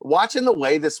watching the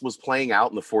way this was playing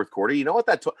out in the fourth quarter, you know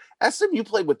what SMU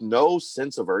played with no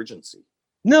sense of urgency.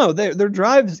 No, their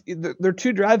drives, their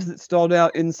 2 drives that stalled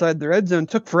out inside the red zone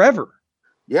took forever.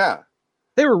 Yeah.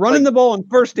 They were running the ball on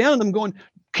first down, and I'm going,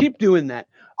 keep doing that.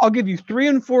 I'll give you 3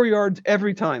 and 4 yards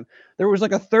every time. There was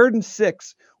like a 3rd and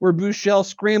 6 where Buechele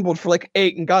scrambled for like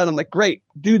 8 and got it. I'm like, great,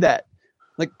 do that.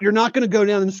 Like, you're not going to go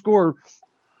down and score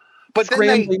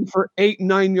scrambling for 8 and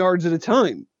 9 yards at a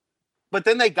time. But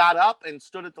then they got up and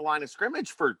stood at the line of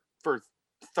scrimmage for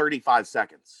 35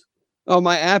 seconds. Oh,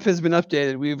 my app has been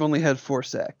updated. We've only had 4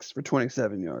 sacks for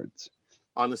 27 yards.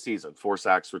 On the season, 4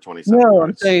 sacks for 27 yards. No,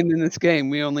 I'm saying in this game,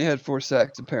 we only had 4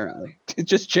 sacks, apparently. It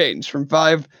just changed from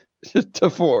 5 to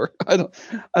 4. I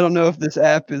don't know if this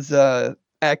app is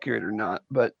accurate or not,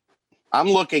 but I'm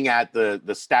looking at the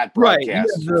stat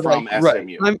broadcast from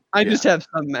SMU. Right. I just have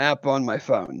some app on my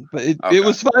phone, but it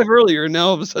was 5 earlier, and now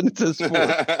all of a sudden it says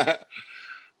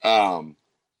 4.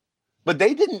 But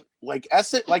they didn't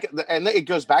and it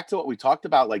goes back to what we talked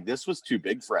about. Like, this was too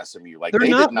big for SMU. Like,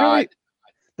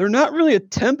 they're not really a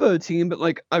tempo team, but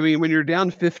like, I mean, when you're down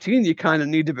 15, you kind of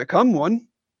need to become one.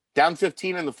 Down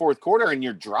 15 in the fourth quarter, and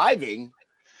you're driving.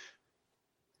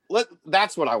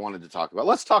 That's what I wanted to talk about.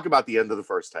 Let's talk about the end of the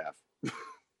first half.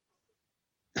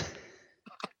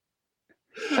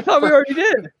 I thought we already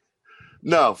did.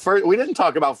 No, we didn't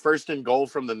talk about 1st and goal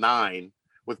from the 9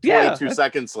 with 22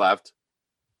 seconds left.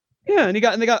 Yeah, and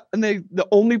the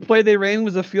only play they ran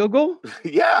was a field goal.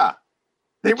 Yeah,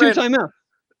 they ran 2 timeouts.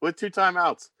 With 2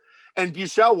 timeouts, and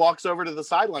Buechele walks over to the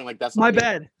sideline like that's my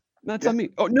bad. That's on me.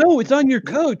 Oh no, it's on your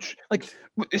coach. Like,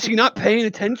 is he not paying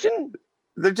attention?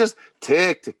 They're just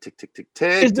tick, tick, tick, tick, tick,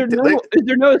 tick. Is there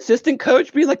no assistant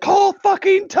coach being like, call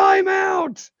fucking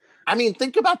timeout? I mean,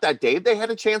 think about that, Dave. They had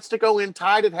a chance to go in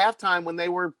tied at halftime when they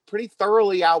were pretty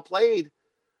thoroughly outplayed.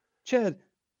 Chad,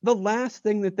 the last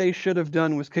thing that they should have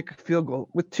done was kick a field goal.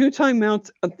 With 2 timeouts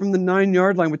from the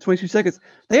 9-yard line with 22 seconds,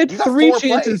 they had 3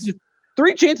 chances.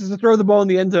 3 chances to throw the ball in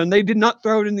the end zone. They did not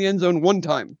throw it in the end zone 1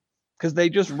 time because they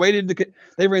just waited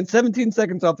they ran 17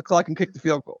 seconds off the clock and kicked the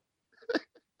field goal.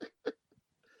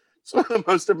 It's one of the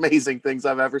most amazing things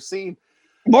I've ever seen.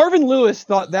 Marvin Lewis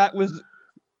thought that was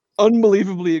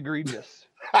unbelievably egregious.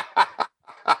 It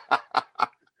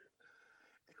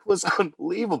was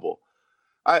unbelievable.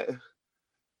 I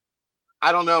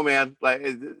don't know, man.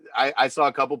 Like, I saw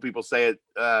a couple people say it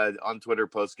on Twitter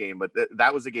post game, but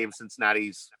that was a game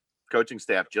Cincinnati's coaching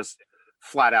staff just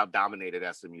flat out dominated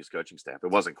SMU's coaching staff. It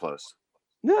wasn't close.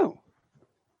 No,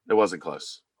 it wasn't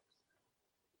close.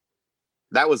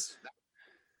 That was.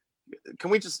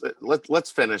 Can we just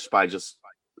let's finish by just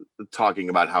talking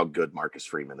about how good Marcus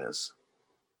Freeman is?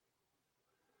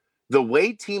 The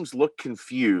way teams look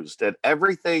confused at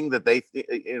everything that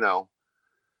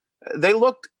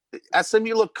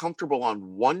SMU looked comfortable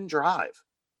on one drive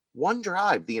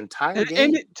the entire game.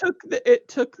 And it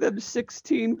took them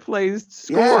 16 plays to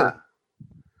score. Yeah.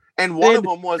 And one of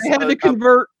them was they had to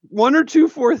convert 1 or 2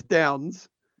 fourth downs.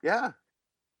 Yeah.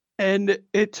 And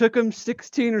it took them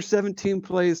 16 or 17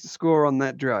 plays to score on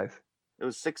that drive. It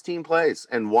was 16 plays,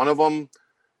 and one of them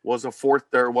was a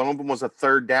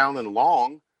 3rd down and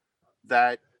long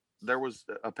that there was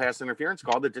a pass interference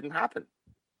call that didn't happen.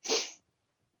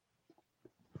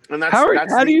 And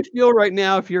how do you feel right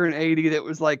now if you're an 80 that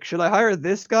was like, should I hire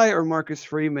this guy or Marcus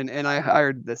Freeman? And I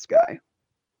hired this guy.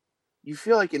 You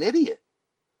feel like an idiot.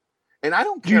 And I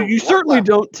don't care. You certainly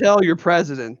don't tell your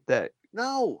president that.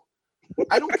 No,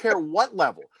 I don't care what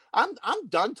level. I'm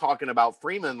done talking about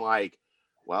Freeman. Like,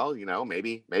 well,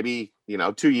 maybe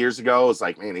 2 years ago it's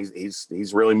like, man,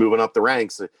 he's really moving up the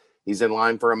ranks. He's in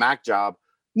line for a MAC job.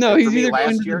 No, he's either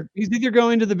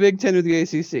going to the Big Ten or the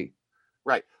ACC.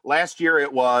 Right. Last year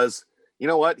it was, You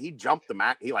know what? He jumped the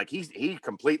MAC. He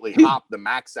completely hopped the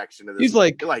MAC section of this. He's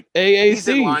like AAC. He's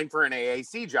in line for an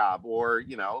AAC job, or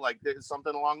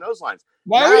something along those lines.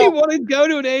 Why would he want to go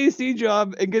to an AAC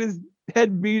job and get his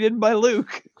head beat in by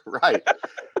Luke? Right.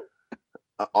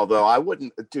 Although I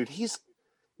wouldn't, dude. He's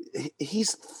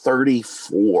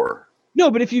 34. No,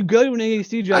 but if you go to an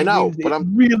AAC job, I know, but it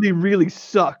really, really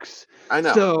sucks. I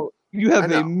know. So you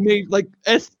have a like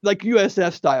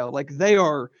USF style. Like they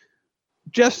are.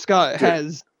 Jeff Scott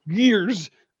has years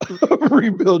of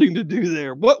rebuilding to do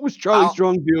there. What was Charlie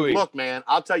Strong doing? Look, man,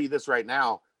 I'll tell you this right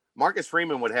now. Marcus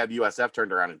Freeman would have USF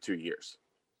turned around in 2 years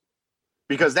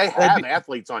because they have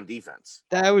athletes on defense.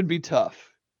 That would be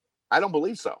tough. I don't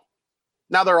believe so.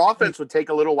 Now, their offense would take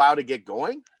a little while to get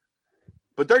going,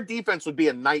 but their defense would be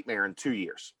a nightmare in 2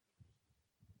 years.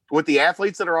 With the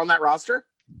athletes that are on that roster?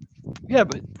 Yeah,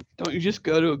 but don't you just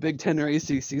go to a Big Ten or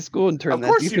ACC school and turn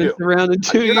that defense you do. around in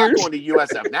 2 years? You're not going to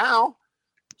USF now.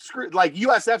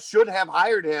 USF should have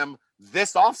hired him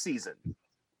this offseason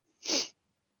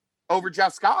over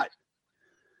Jeff Scott.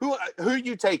 Who are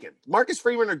you taking? Marcus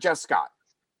Freeman or Jeff Scott?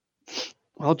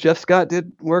 Well, Jeff Scott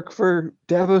did work for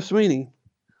Dabo Sweeney.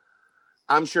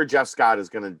 I'm sure Jeff Scott is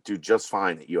going to do just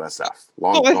fine at USF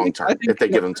long term if they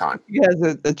give him time. He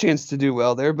has a chance to do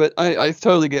well there, but I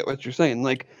totally get what you're saying.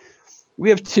 Like, we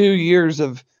have 2 years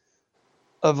of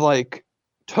like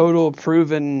total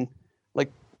proven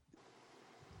like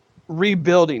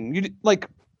rebuilding.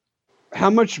 How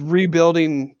much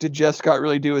rebuilding did Jeff Scott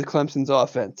really do with Clemson's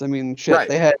offense? I mean, shit,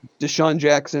 They had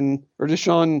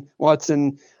Deshaun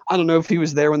Watson. I don't know if he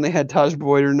was there when they had Taj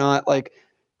Boyd or not. Like,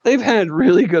 they've had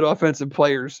really good offensive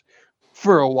players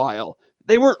for a while.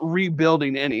 They weren't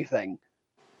rebuilding anything.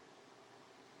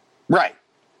 Right.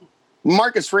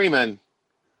 Marcus Freeman,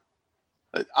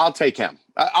 I'll take him.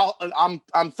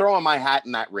 I'm throwing my hat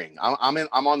in that ring.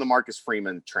 I'm on the Marcus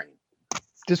Freeman train.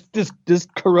 Does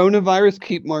coronavirus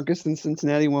keep Marcus in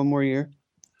Cincinnati one more year?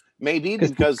 Maybe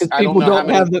because I don't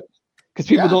know because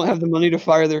people don't have the money to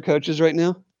fire their coaches right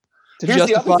now. Here's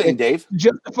the other thing, Dave.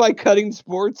 Justify cutting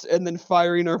sports and then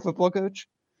firing our football coach.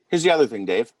 Here's the other thing,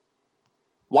 Dave.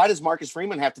 Why does Marcus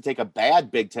Freeman have to take a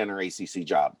bad Big Ten or ACC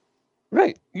job?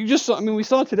 Right. You just saw. I mean, we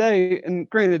saw today, and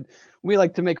granted, we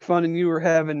like to make fun, and you were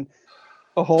having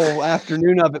a whole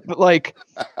afternoon of it, but like,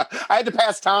 I had to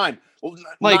pass time. Well,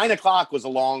 9 o'clock was a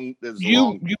long.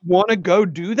 You want to go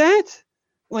do that?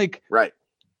 Like, right.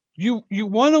 You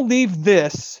want to leave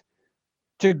this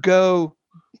to go.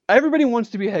 Everybody wants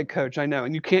to be a head coach, I know,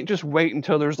 and you can't just wait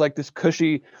until there's like this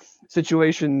cushy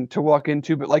situation to walk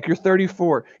into. But like, you're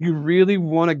 34, you really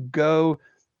want to go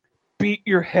beat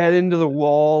your head into the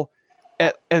wall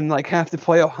and like have to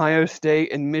play Ohio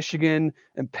State and Michigan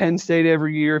and Penn State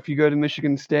every year if you go to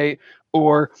Michigan State,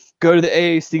 or go to the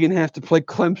AAC and have to play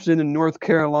Clemson and North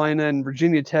Carolina and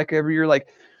Virginia Tech every year. Like,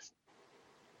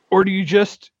 or do you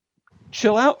just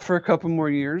chill out for a couple more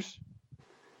years?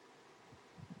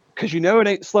 Because it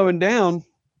ain't slowing down.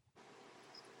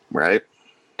 Right.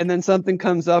 And then something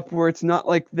comes up where it's not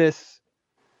like this.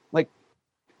 Like,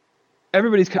 I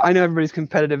know everybody's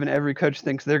competitive and every coach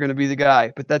thinks they're going to be the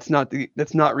guy, but that's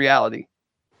not reality.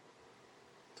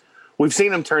 We've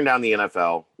seen him turn down the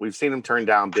NFL. We've seen him turn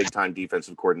down big-time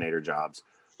defensive coordinator jobs.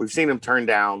 We've seen him turn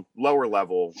down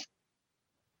lower-level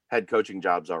head coaching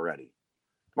jobs already.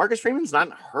 Marcus Freeman's not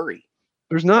in a hurry.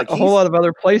 There's not a whole lot of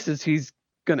other places he's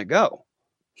going to go.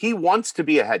 He wants to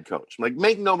be a head coach. Like,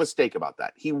 make no mistake about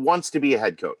that. He wants to be a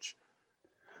head coach.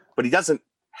 But he doesn't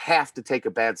have to take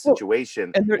a bad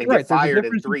situation and get fired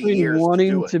in 3 years.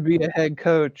 Wanting to be a head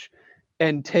coach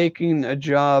and taking a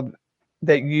job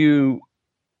that you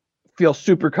feel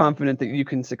super confident that you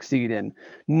can succeed in,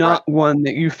 not one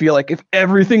that you feel like if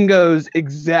everything goes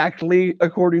exactly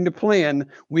according to plan,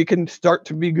 we can start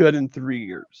to be good in 3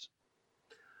 years.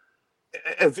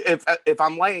 If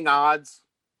I'm laying odds,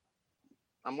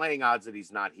 that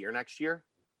he's not here next year.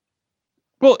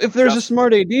 Well, if there's a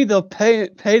smart AD, they'll pay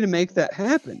to make that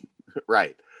happen.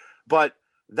 Right. But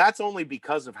that's only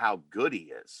because of how good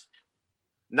he is.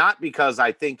 Not because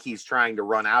I think he's trying to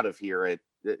run out of here at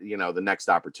the next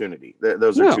opportunity.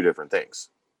 Those are two different things.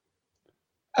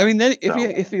 I mean, then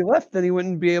if he left, then he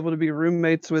wouldn't be able to be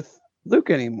roommates with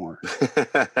Luke anymore.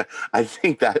 I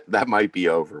think that might be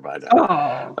over by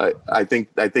now. Oh. I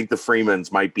think the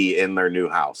Freemans might be in their new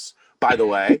house. By the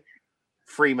way,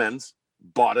 Freemans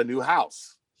bought a new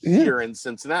house here in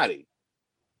Cincinnati.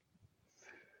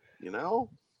 I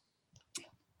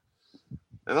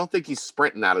don't think he's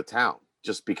sprinting out of town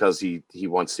just because he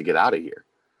wants to get out of here.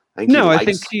 I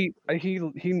think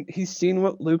he's seen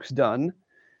what Luke's done,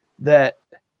 that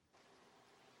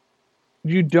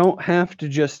you don't have to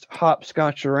just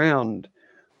hopscotch around,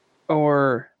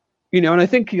 or and I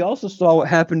think he also saw what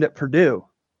happened at Purdue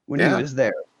when he was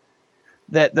there.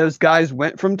 That those guys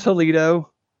went from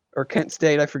Toledo or Kent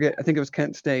State, I forget. I think it was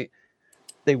Kent State.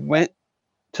 They went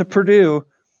to Purdue,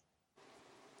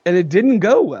 and it didn't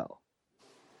go well.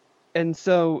 And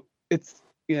so it's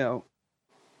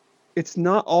it's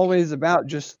not always about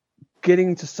just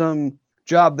getting to some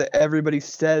job that everybody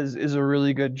says is a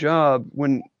really good job.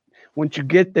 Once you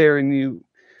get there and you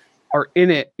are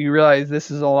in it, you realize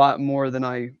this is a lot more than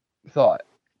I thought.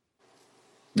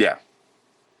 Yeah.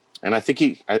 And I think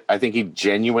he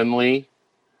genuinely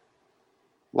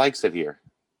likes it here.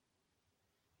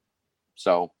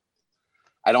 So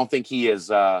I don't think he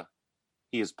is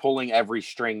pulling every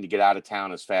string to get out of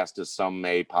town as fast as some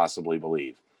may possibly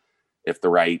believe. If the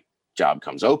right job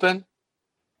comes open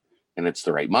and it's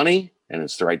the right money and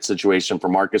it's the right situation for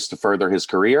Marcus to further his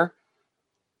career,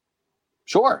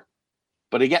 sure.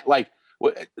 But again, like,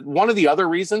 one of the other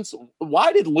reasons,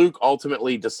 why did Luke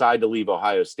ultimately decide to leave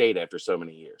Ohio State after so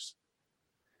many years?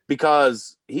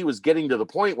 Because he was getting to the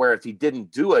point where if he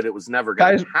didn't do it, it was never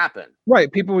going to happen.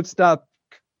 Right. People would stop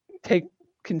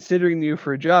considering you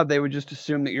for a job. They would just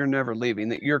assume that you're never leaving,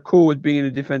 that you're cool with being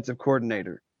a defensive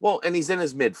coordinator. Well, and he's in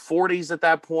his mid-40s at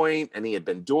that point, and he had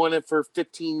been doing it for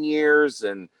 15 years,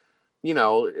 and,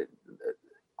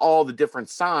 all the different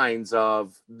signs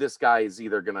of this guy is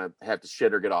either going to have to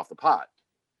shit or get off the pot.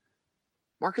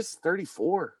 Marcus is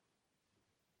 34.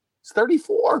 He's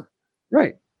 34.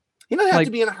 Right. He doesn't have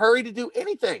to be in a hurry to do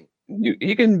anything.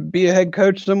 He can be a head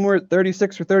coach somewhere at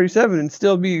 36 or 37 and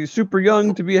still be super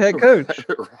young to be a head coach.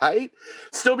 Right?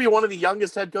 Still be one of the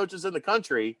youngest head coaches in the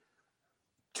country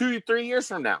 2-3 years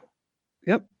from now.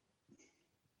 Yep.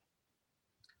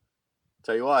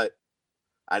 Tell you what,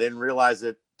 I didn't realize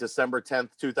it December 10th,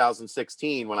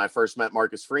 2016 when I first met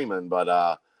Marcus Freeman, but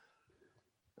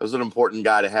it was an important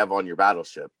guy to have on your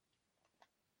battleship.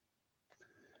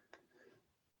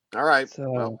 All right.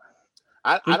 So well,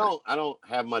 I don't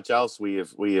have much else. We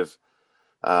have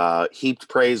heaped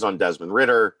praise on Desmond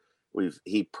Ridder. We've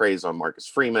heaped praise on Marcus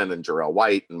Freeman and Jarrell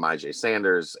White and Myjai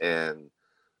Sanders and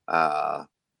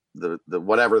the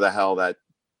whatever the hell that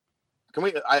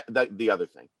the other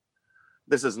thing.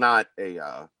 This is not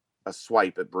a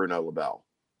swipe at Bruno Labelle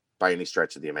by any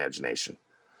stretch of the imagination,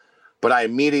 but I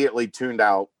immediately tuned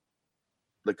out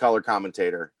the color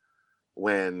commentator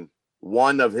when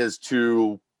one of his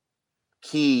two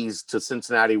keys to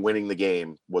Cincinnati winning the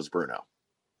game was Bruno.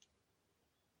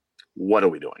 What are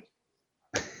we doing?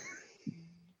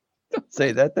 Don't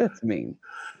say that. That's mean.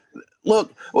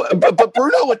 Look, but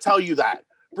Bruno would tell you that.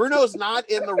 Bruno's not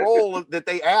in the role that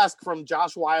they asked from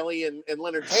Josh Wiley and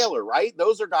Leonard Taylor, right?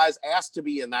 Those are guys asked to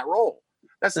be in that role.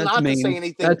 That's not mean. To say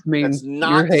anything. That's mean. That's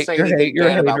not to say anything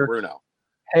bad about Bruno.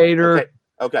 Hater.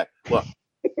 Okay.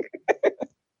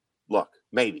 Look,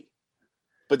 maybe.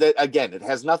 But that, again, it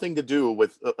has nothing to do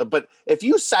with. But if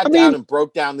you sat down and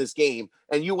broke down this game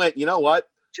and you went, you know what?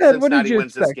 Chad, what did you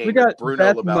expect? We got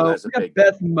Beth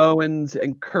Mowins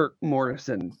and Kirk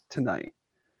Morrison tonight.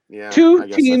 Yeah, two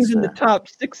teams in the top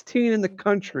 16 in the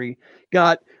country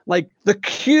got like the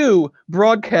Q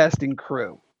broadcasting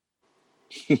crew.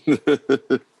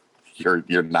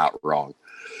 You're not wrong.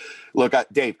 Look,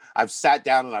 Dave, I've sat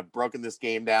down and I've broken this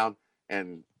game down,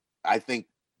 and I think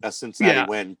a Cincinnati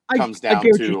win comes down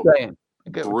to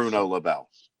Bruno Labelle.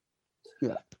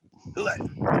 Yeah.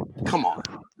 Come on.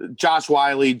 Josh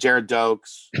Wiley, Jared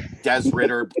Dokes, Des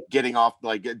Ridder getting off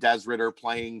like Des Ridder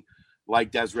playing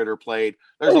like Des Ridder played.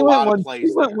 There's a lot of plays.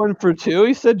 He went 1 for 2.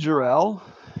 He said Jarrell.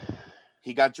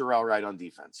 He got Jarrell right on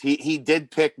defense. He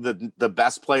did pick the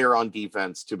best player on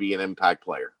defense to be an impact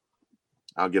player.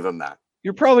 I'll give him that.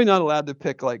 You're probably not allowed to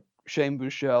pick like Shane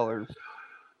Buechele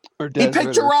or Des He picked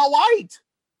Ridder. Jarrell White.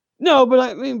 No,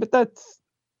 but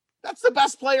that's the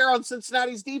best player on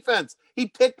Cincinnati's defense. He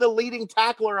picked the leading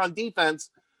tackler on defense,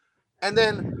 and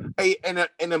then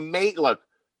look.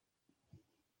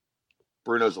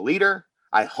 Bruno's a leader.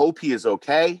 I hope he is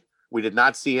okay. We did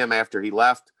not see him after he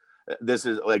left. This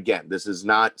is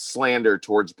not slander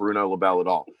towards Bruno Labelle at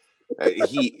all.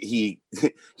 He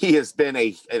has been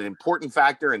an important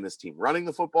factor in this team running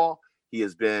the football. He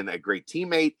has been a great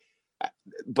teammate,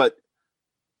 but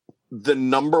the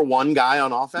number one guy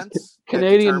on offense.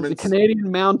 The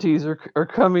Canadian Mounties are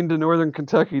coming to Northern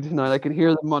Kentucky tonight. I can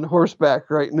hear them on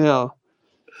horseback right now.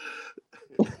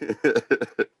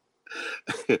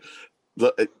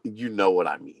 You know what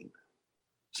I mean.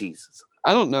 Jesus.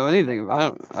 I don't know anything.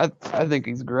 I think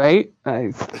he's great.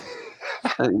 I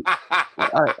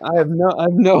have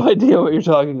no idea what you're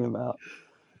talking about.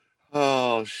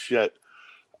 Oh shit.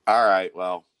 All right.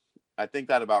 Well, I think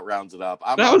that about rounds it up.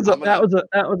 That was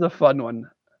a fun one.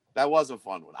 That was a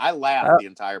fun one. I laughed the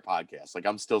entire podcast. Like,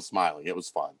 I'm still smiling. It was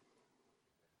fun.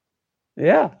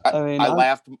 Yeah. I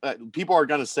laughed. People are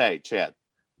going to say, Chad,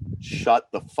 shut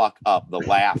the fuck up. The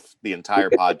laugh the entire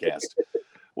podcast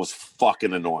was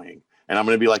fucking annoying. And I'm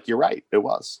going to be like, you're right. It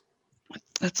was.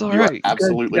 That's all right.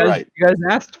 Absolutely right. You guys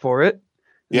asked for it.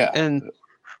 Yeah. And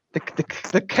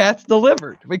the cat's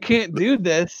delivered. We can't do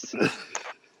this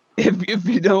if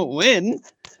you don't win.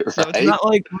 Right? So it's not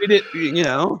like we did,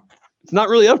 it's not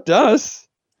really up to us.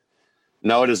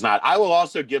 No, it is not. I will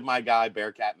also give my guy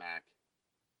Bearcat Mac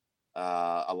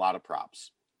a lot of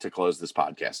props to close this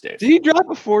podcast, Dave. Did he drop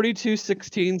a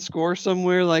 42-16 score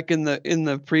somewhere, like in the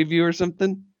preview or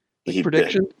something? He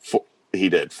prediction? He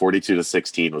did.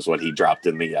 42-16 was what he dropped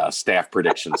in the staff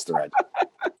predictions thread.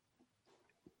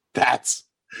 That's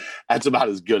about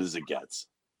as good as it gets.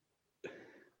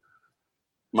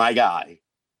 My guy.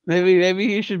 Maybe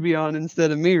he should be on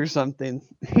instead of me or something.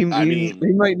 He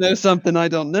might know something I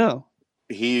don't know.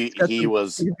 He's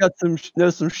got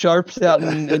some sharps out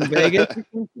in Vegas.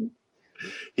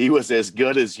 He was as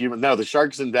good as human. No, the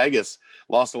Sharks in Vegas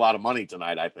lost a lot of money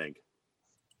tonight, I think.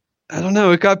 I don't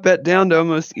know. It got bet down to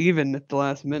almost even at the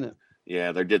last minute.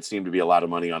 Yeah, there did seem to be a lot of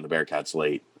money on the Bearcats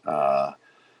late. I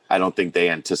don't think they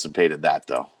anticipated that,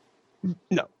 though.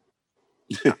 No.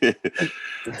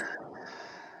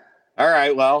 All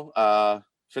right, well,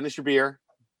 finish your beer.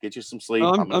 Get you some sleep.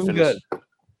 I'm good. I'm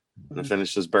going to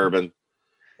finish this bourbon.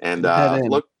 And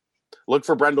look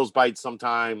for Brendel's Bites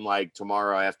sometime like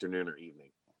tomorrow afternoon or evening.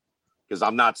 Because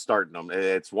I'm not starting them.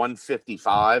 It's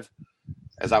 1:55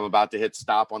 as I'm about to hit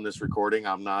stop on this recording.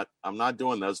 I'm not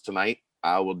doing those tonight.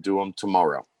 I will do them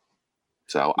tomorrow.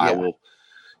 So yeah.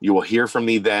 You will hear from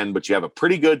me then, but you have a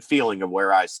pretty good feeling of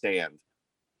where I stand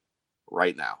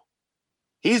right now.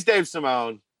 He's Dave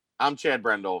Simone. I'm Chad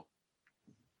Brendel.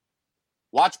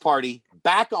 Watch party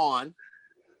back on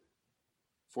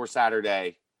for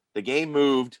Saturday. The game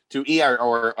moved to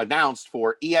announced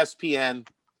for ESPN,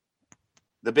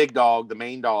 the big dog, the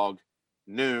main dog,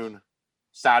 noon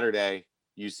Saturday.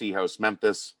 UC hosts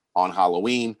Memphis on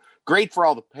Halloween. Great for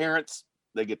all the parents.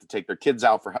 They get to take their kids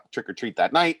out for trick or treat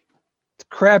that night. It's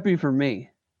crappy for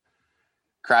me.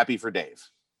 Crappy for Dave.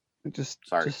 I just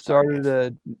started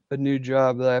a new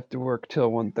job that I have to work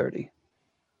till 1:30.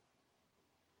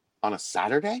 On a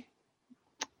Saturday?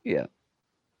 Yeah.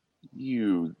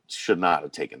 You should not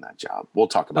have taken that job. We'll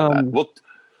talk about that.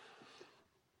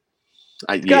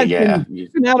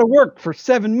 You've been out of work for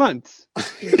 7 months.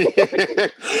 But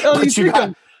you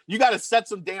got to set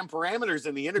some damn parameters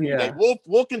in the interview. Yeah.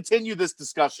 We'll continue this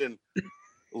discussion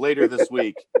later this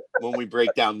week when we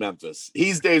break down Memphis.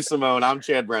 He's Dave Simone. I'm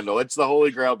Chad Brendel. It's the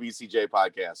Holy Grail BCJ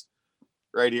podcast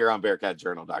right here on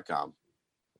BearcatJournal.com.